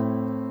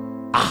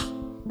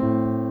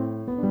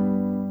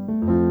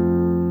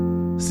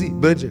 See,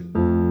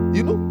 Benjamin,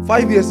 you know,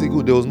 5 years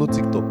ago there was no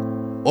TikTok,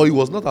 or it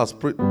was not as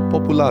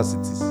popular as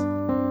it is.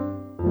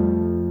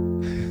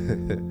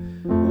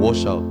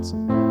 Watch out,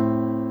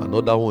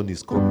 another one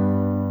is coming.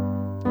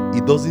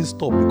 It doesn't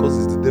stop because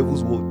it's the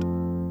devil's word.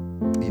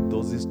 It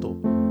doesn't stop.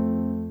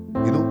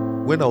 You know,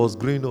 when I was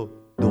growing up,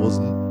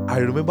 I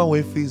remember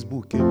when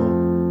Facebook came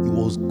out, it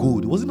was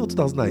good. Was it not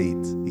 2008?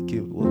 It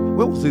came.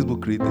 When was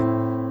Facebook created?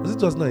 Was it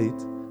 2008?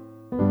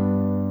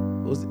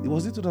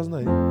 Was it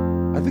 2008?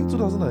 I think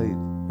 2008,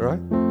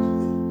 right?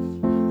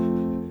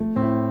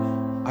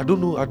 I don't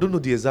know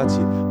the exact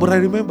year, but I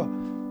remember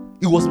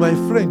it was my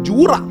friend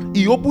Jura.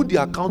 He opened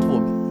the account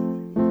for me.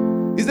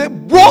 He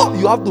said, "Bro,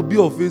 you have to be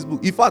on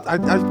Facebook." In fact, I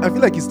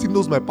feel like he still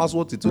knows my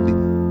password till today.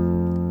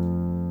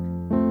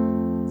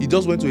 He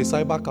just went to a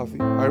cyber cafe.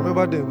 I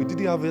remember then we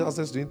didn't have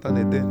access to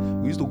internet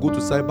then. We used to go to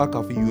cyber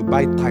cafe. You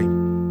buy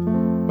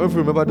time. If you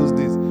remember those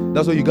days,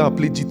 that's why you gotta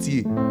play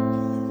GTA.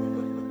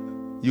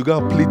 You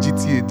gotta play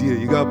GTA there.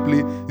 You gotta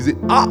play. You say,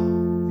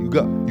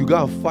 you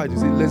gotta fight. You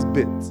say, let's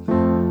bet.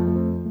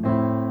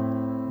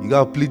 You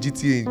gotta play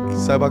GTA in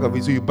cyber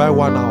cafe. So you buy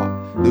 1 hour.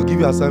 They'll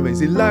give you assignment.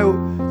 You say, Lyle,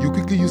 you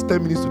quickly use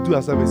 10 minutes to do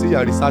assignment. Say you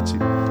are researching.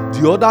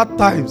 The other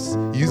times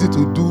you use it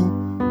to do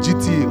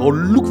GTA or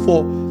look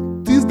for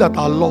things that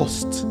are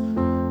lost.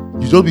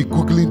 You just be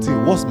googling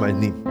things. What's my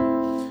name?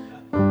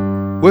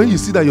 When you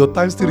see that your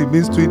time still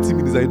remains 20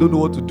 minutes and you don't know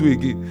what to do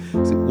again,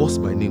 say, what's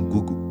my name?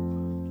 Google.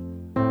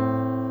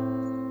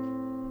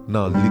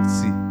 Now let's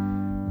see.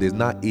 There's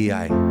not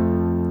AI.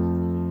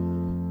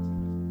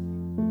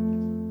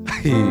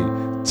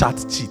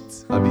 Chat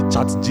cheat. I mean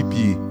chat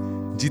GPA,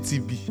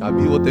 GTB, I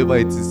mean whatever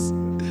it is.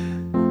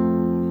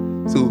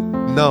 So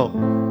now,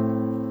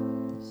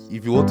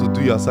 if you want to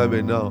do your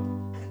assignment now,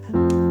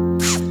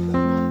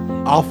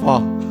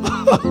 Alpha.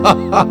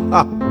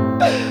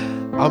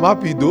 I'm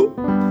happy though.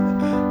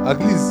 At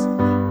least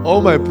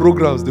all my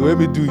programs, the way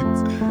me do it.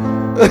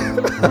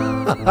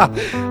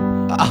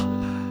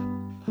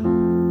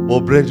 But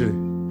brethren,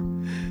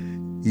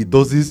 it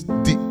doesn't.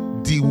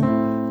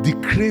 The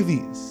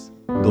cravings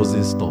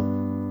doesn't stop.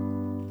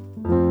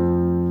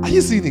 Are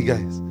you seeing it,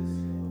 guys?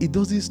 It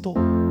doesn't stop.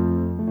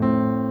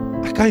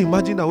 I can't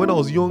imagine that when I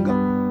was younger,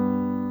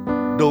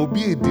 there will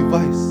be a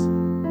device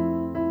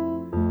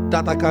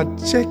that I can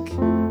check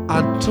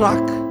and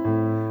track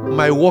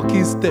my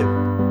walking step.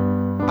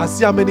 I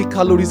see how many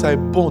calories I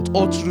burnt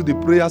all through the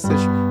prayer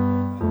session.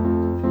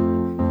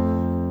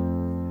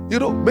 You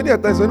know, many a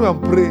times when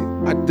I'm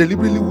praying, I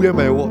deliberately wear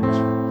my watch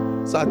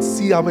so I'd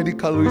see how many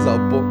calories I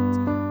burnt.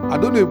 I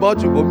don't know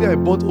about you, but me, I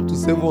burnt up to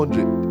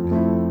 700.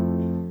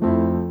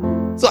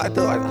 So I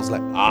was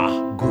like,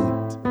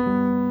 good.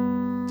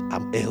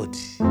 I'm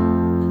healthy.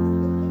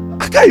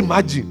 I can't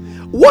imagine.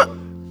 What?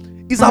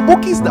 It's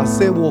Abokis that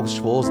sell works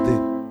for us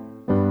then.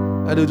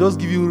 And they'll just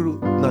give you,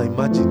 now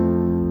imagine.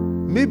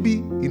 Maybe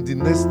in the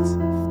next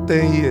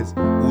 10 years,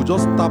 we'll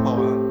just tap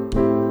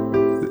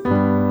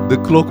the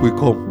clock will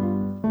come.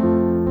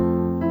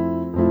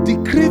 The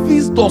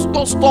cravings does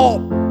not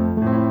stop.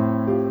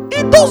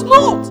 It does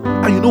not.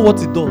 And you know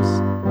what it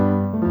does?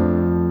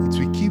 It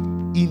will keep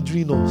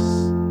hindering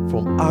us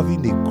from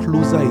having a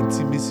closer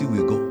intimacy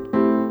with God.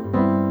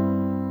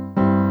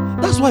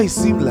 That's why it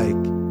seemed like,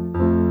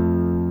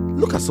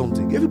 look at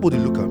something. Everybody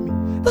look at me.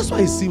 That's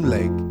why it seemed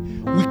like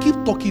we keep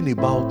talking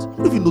about, I don't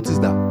know if you notice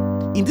that,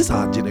 in this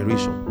our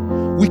generation,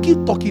 we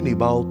keep talking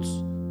about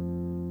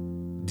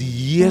the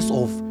years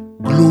of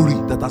glory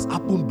that has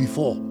happened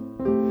before.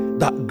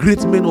 That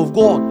great men of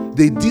God,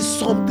 they did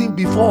something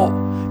before.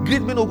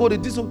 Great men of God, they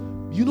did something.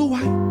 You know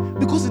why?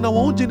 Because in our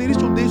own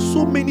generation, there's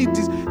so many.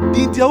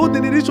 In their own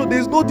generation,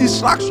 there's no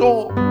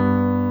distraction.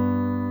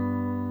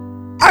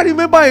 I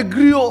remember I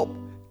grew up.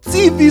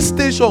 TV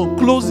station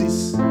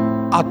closes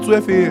at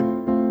 12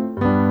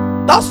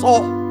 a.m. That's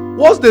all.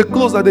 Once they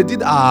close and they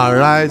did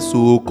arise,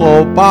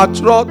 so-called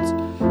patriot.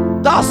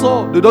 That's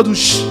all. They don't do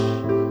shh.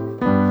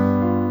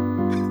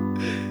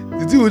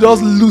 The thing will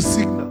just lose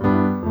signal.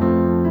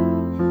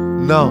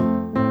 Now,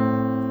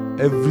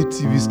 every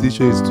TV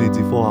station is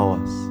 24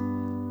 hours.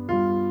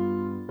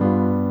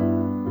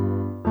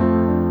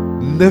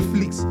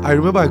 Netflix. I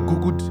remember I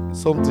googled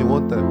something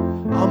one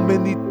time. How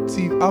many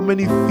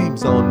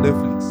films are on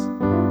Netflix?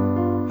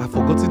 I've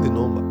forgotten the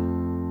number.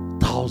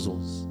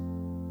 Thousands.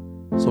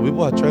 Some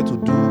people are trying to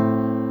do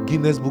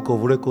Guinness Book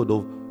of Record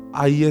of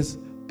highest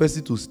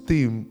person to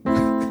stay to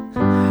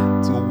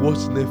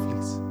watch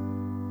Netflix.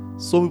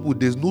 Some people,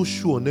 there's no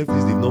show on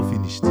Netflix they've not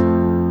finished.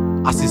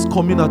 As it's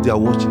coming out, they are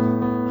watching.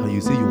 And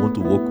you say you want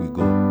to walk with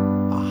God.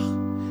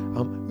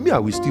 Me, I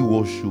will still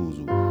watch shows.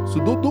 So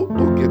don't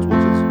get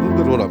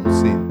what I'm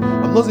saying.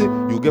 I'm not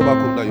saying you get back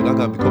home now, you're not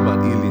going to become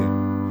an alien.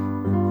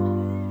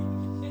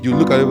 You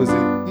look at them and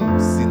say,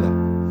 sinner.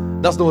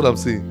 That's not what I'm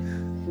saying.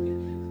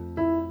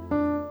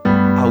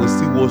 I will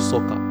still watch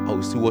soccer. I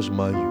will still watch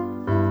Man U.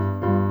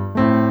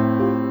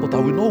 But I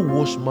will not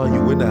watch Man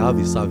U when I have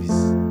a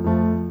service.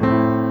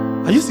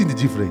 Are you seeing the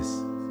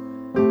difference?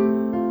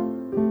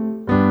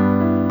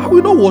 I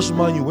will not watch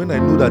Man U when I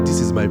know that this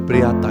is my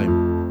prayer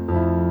time.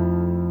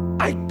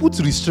 I put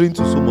restraint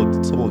to some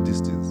of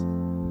these things.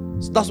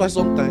 So that's why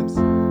sometimes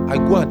I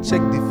go and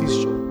check the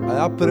fixture. I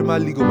have Premier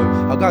League on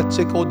my. I gotta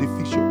check all the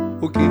fixture.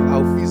 Okay,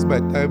 I'll fix my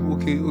time.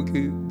 Okay.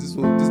 This is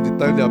the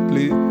time they are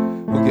playing.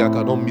 Okay, I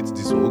cannot meet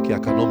this one. Okay, I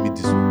cannot meet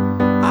this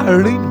one. I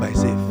arrange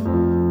myself.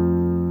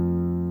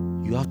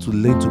 You have to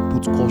learn to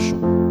put caution.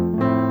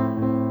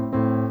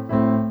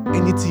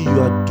 anything you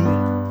are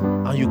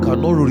doing and you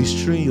cannot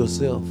restrain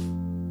yourself,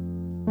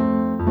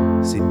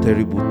 it's a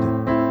terrible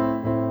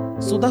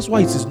thing. So that's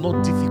why it is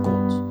not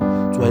difficult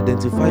to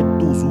identify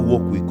those who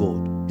walk with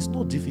God. It's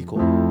not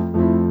difficult.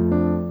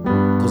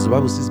 Because the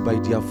Bible says, by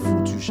their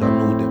fruit you shall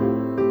know them.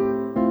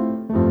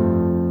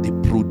 They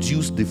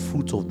produce the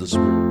fruit of the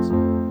Spirit.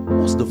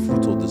 What's the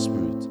fruit of the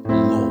Spirit?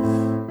 Love.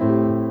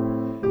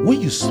 When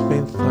you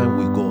spend time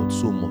with God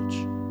so much,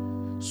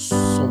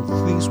 some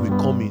things will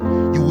come in.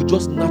 You will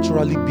just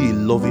naturally be a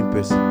loving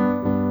person.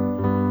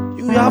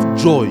 You will have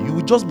joy. You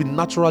will just be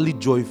naturally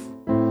joyful.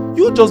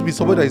 You will just be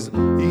somebody that is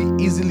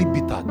easily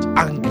bitter,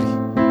 angry.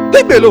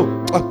 Leave me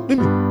alone. Leave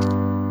me.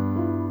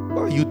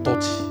 Why are you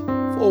touchy?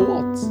 For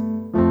what?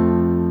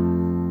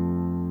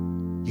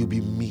 You'll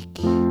be meek,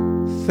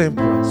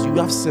 temperance. You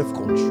have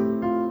self-control.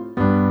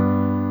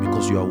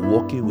 Because you are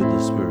walking with the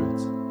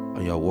Spirit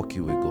and you are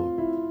walking with God.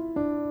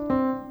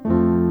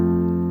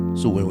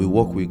 So when we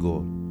walk with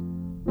God,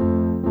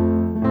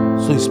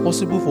 so it's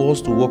possible for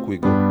us to walk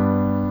with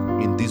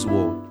God in this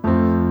world,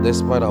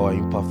 despite our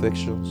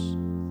imperfections,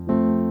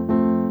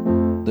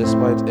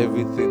 despite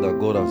everything that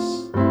God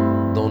has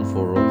done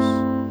for us,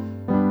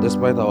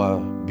 despite our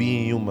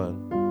being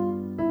human,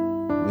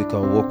 we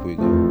can walk with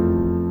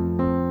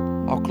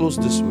God. I'll close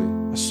this way.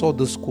 I saw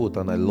this quote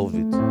and I love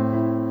it.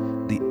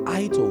 The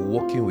height of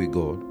walking with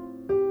God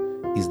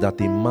is that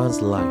a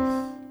man's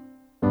life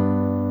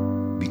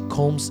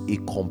becomes a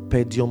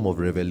compendium of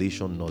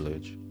revelation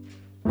knowledge.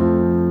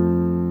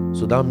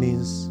 So that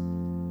means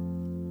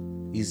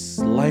his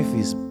life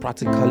is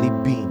practically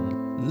being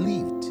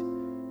lived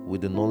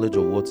with the knowledge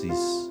of what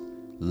he's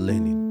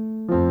learning.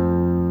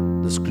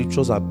 The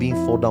scriptures are being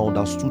further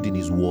understood in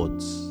his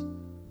words,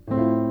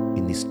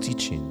 in his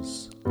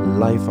teachings,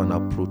 life and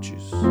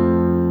approaches.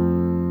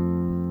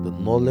 The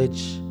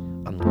knowledge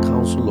and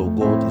counsel of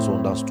God is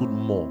understood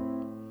more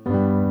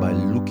by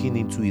looking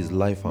into his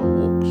life and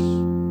works.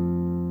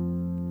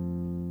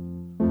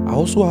 I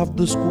also have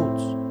this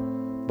quote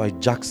by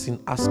Jackson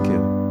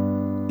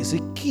Askell. It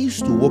says,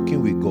 keys to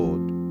walking with God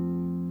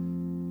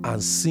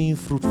and seeing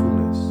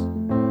fruitfulness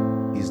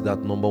is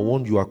that, number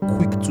one, you are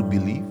quick to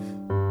believe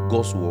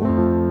God's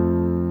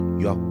word,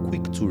 you are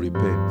quick to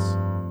repent,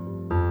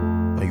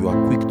 and you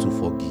are quick to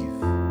forgive.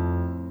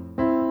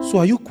 So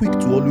are you quick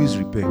to always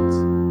repent?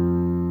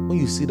 When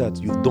you see that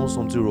you've done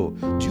something wrong,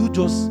 do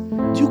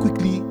you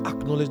quickly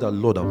acknowledge that,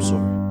 Lord, I'm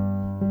sorry?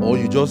 Or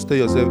you just tell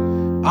yourself,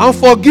 I'm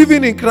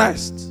forgiven in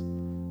Christ.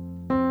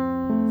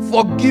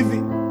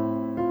 Forgiving.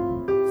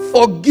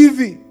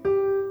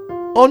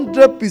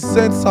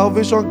 100%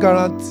 salvation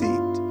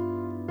guaranteed.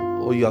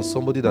 Or you are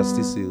somebody that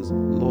still says,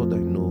 Lord, I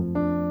know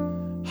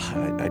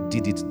I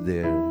did it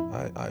there.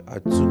 I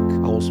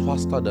was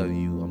faster than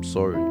you. I'm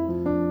sorry.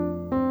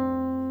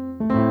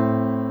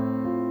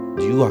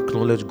 Do you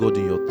acknowledge God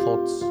in your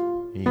thoughts,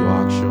 in your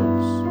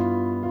actions,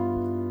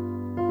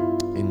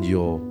 in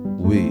your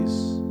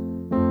ways?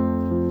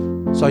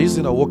 So are you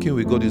saying that walking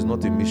with God is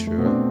not a mystery,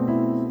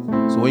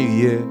 right? So when you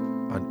hear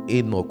an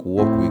Enoch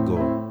walk with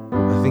God,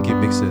 I think it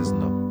makes sense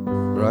now,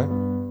 right?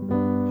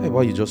 How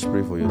about you just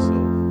pray for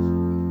yourself?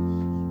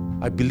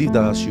 I believe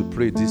that as you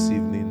pray this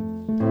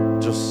evening,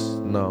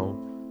 just now,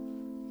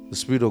 the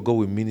Spirit of God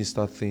will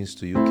minister things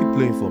to you. Keep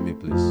playing for me,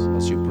 please,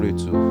 as you pray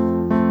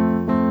too.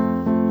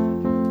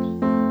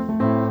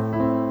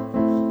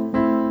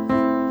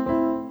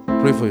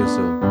 Pray for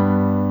yourself.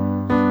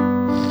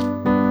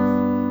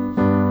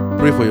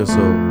 Pray for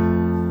yourself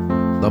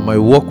that my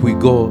walk with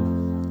God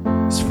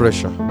is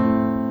fresher.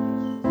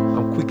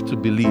 I'm quick to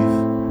believe.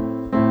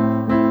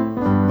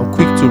 I'm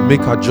quick to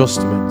make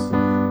adjustments.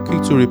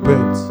 Quick to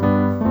repent.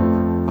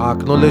 I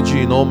acknowledge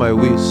you in all my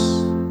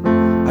ways.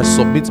 I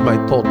submit my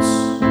thoughts,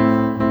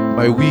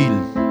 my will,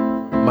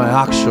 my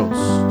actions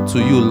to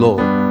you,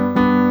 Lord.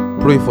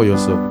 Pray for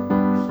yourself.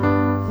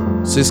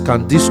 It says,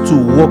 can these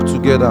two walk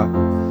together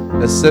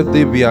except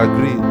they be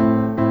agreed?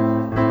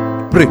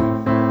 Pray.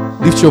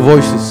 Lift your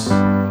voices.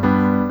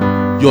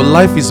 Your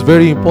life is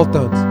very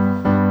important.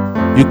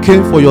 You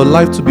came for your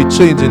life to be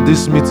changed in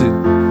this meeting.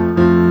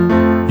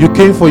 You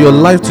came for your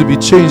life to be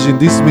changed in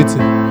this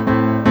meeting.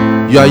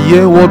 You are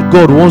hearing what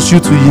God wants you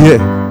to hear.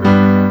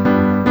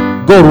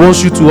 God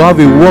wants you to have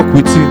a walk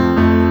with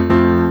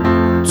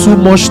Him. Too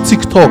much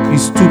TikTok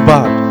is too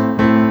bad.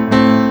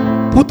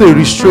 Put a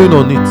restraint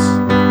on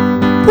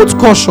it. Put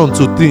caution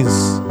to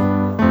things.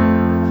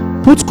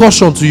 Put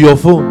caution to your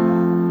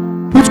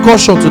phone. Put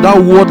caution to that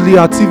worldly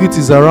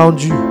activities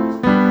around you.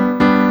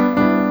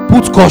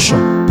 Put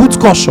caution. Put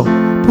caution.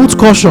 Put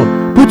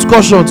caution. Put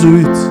caution to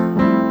it.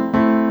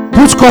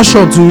 Put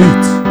caution to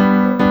it.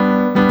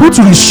 Put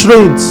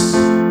restraints.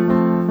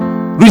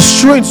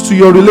 Restraints to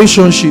your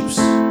relationships.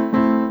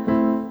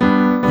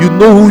 You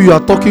know who you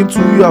are talking to,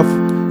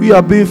 who you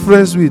are being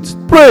friends with.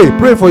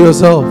 Pray for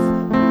yourself.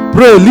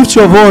 Pray, lift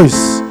your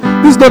voice.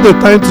 This is not the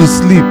time to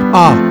sleep.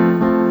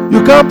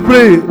 You can't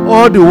pray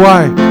all the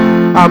while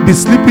and be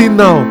sleeping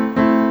now.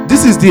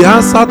 This is the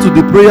answer to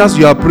the prayers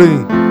you are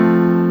praying.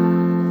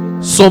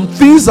 Some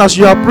things as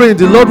you are praying,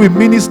 the Lord will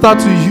minister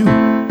to you.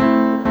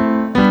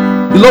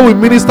 The Lord will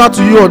minister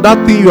to you on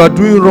that thing you are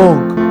doing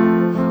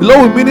wrong. The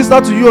Lord will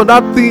minister to you on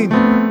that thing.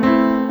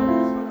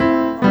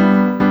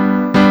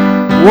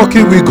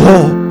 Walking with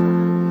God.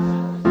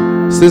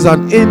 It says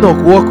an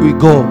Enoch walk with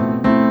God.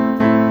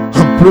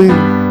 I'm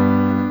praying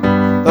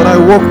that I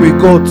walk with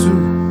God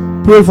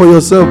too. Pray for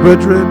yourself,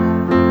 brethren.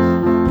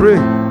 Pray.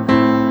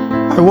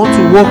 I want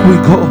to walk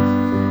with God.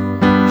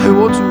 I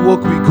want to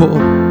walk with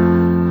God.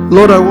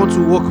 Lord, I want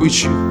to walk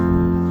with you.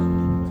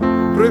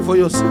 Pray for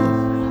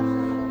yourself.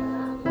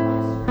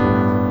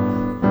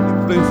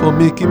 Keep praying for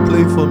me. Keep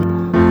praying for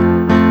me.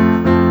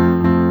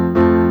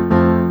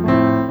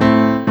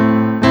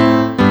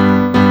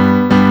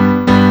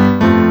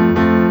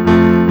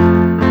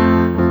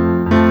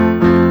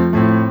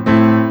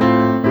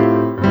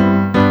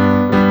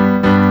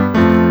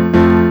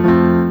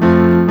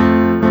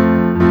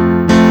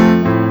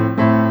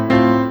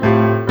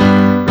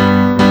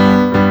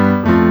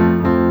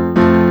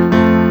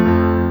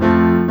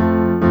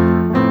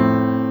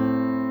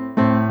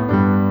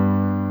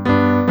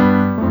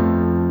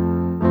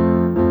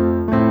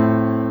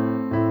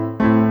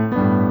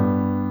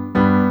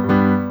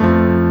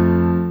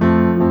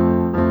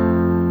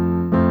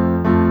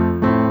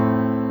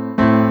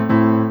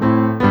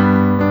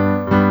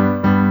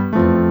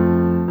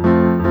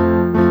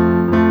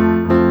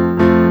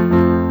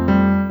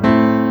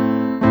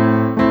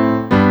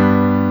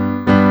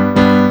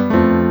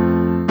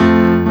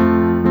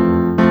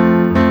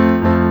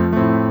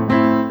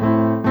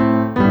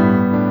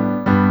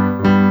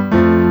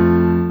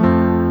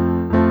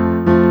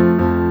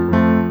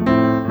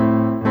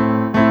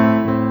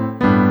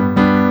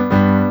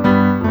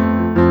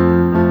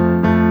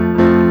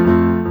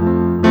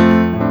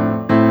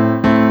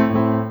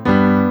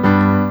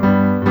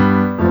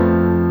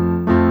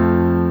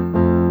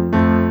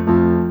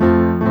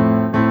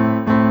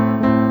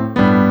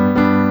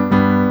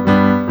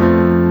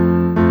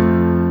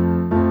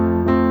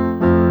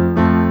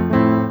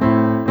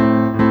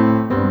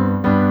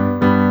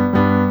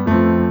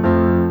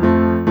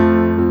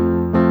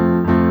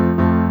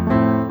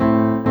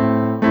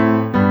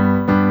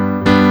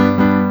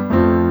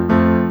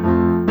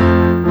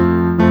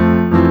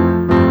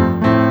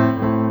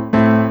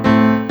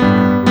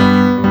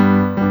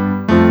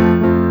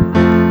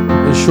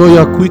 Ensure you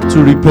are quick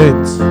to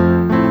repent.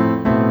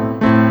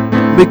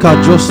 Make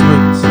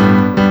adjustments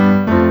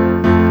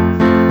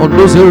on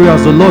those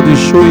areas the Lord is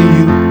showing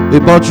you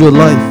about your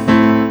life.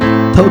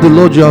 Tell the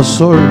Lord you are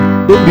sorry.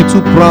 Don't be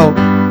too proud.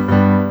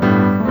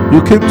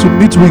 You came to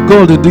meet with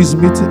God in this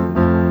meeting.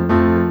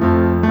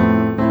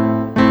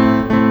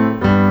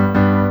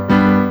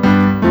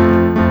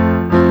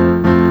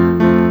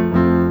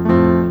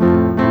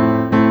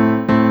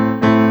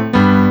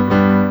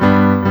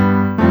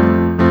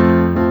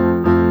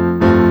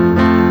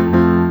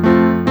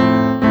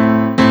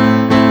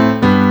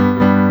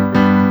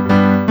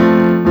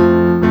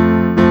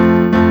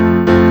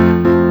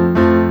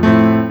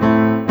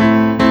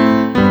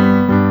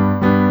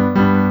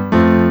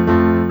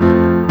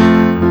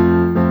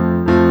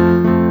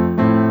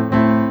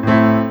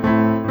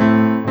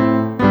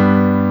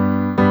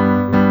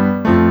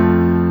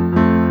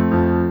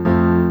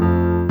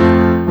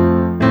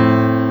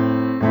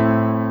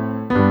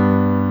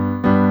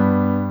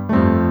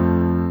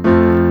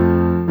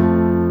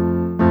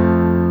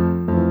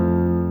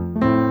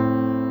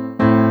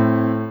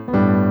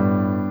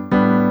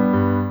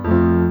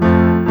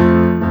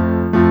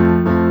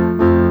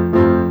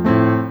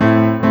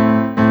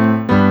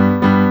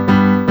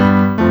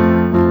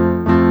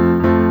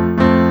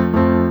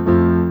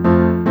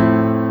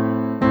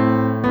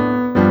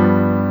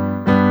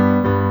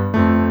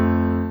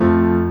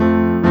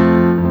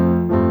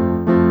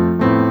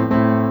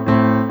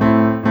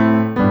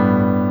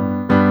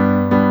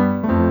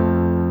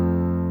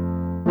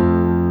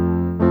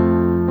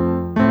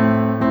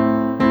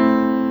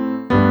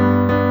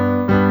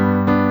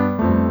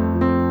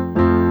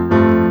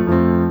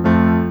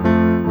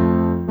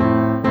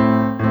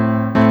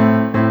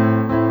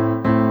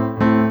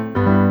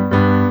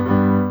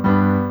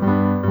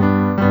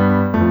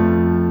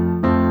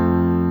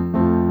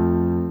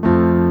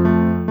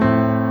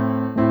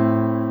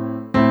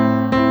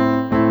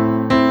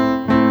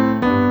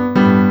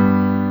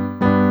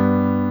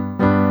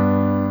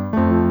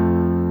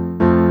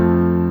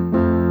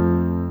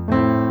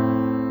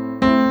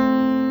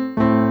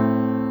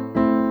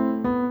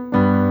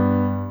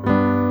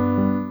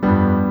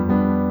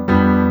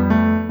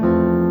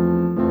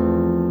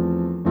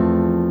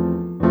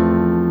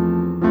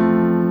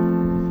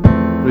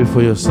 Pray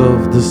for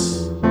yourself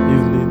this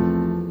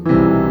evening.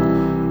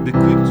 Be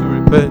quick to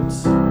repent.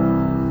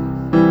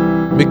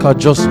 Make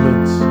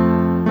adjustments.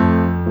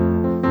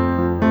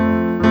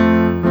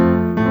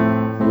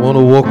 You want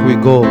to walk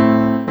with God.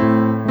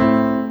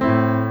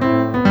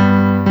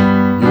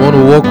 You want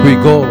to walk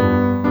with God.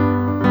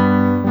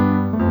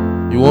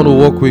 You want to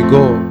walk with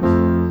God.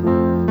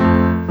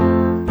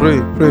 Pray,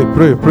 pray,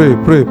 pray, pray,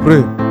 pray,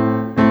 pray.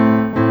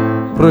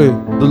 Pray.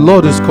 The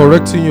Lord is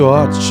correcting your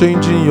heart,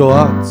 changing your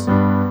heart,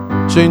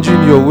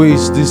 changing your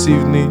ways this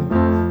evening.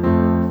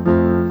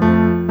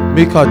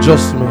 Make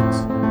adjustments.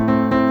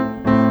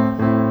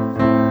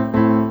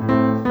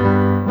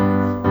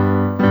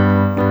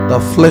 The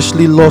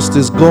fleshly lust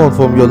is gone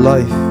from your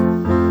life.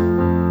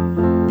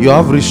 You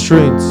have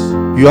restraints.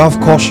 You have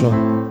caution.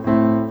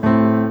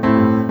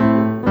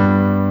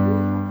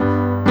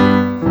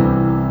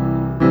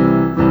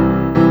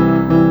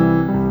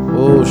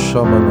 Oh,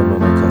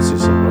 Shamanamana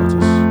Kasisa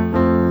Bratas.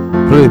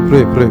 Pray,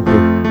 pray, pray,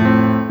 pray.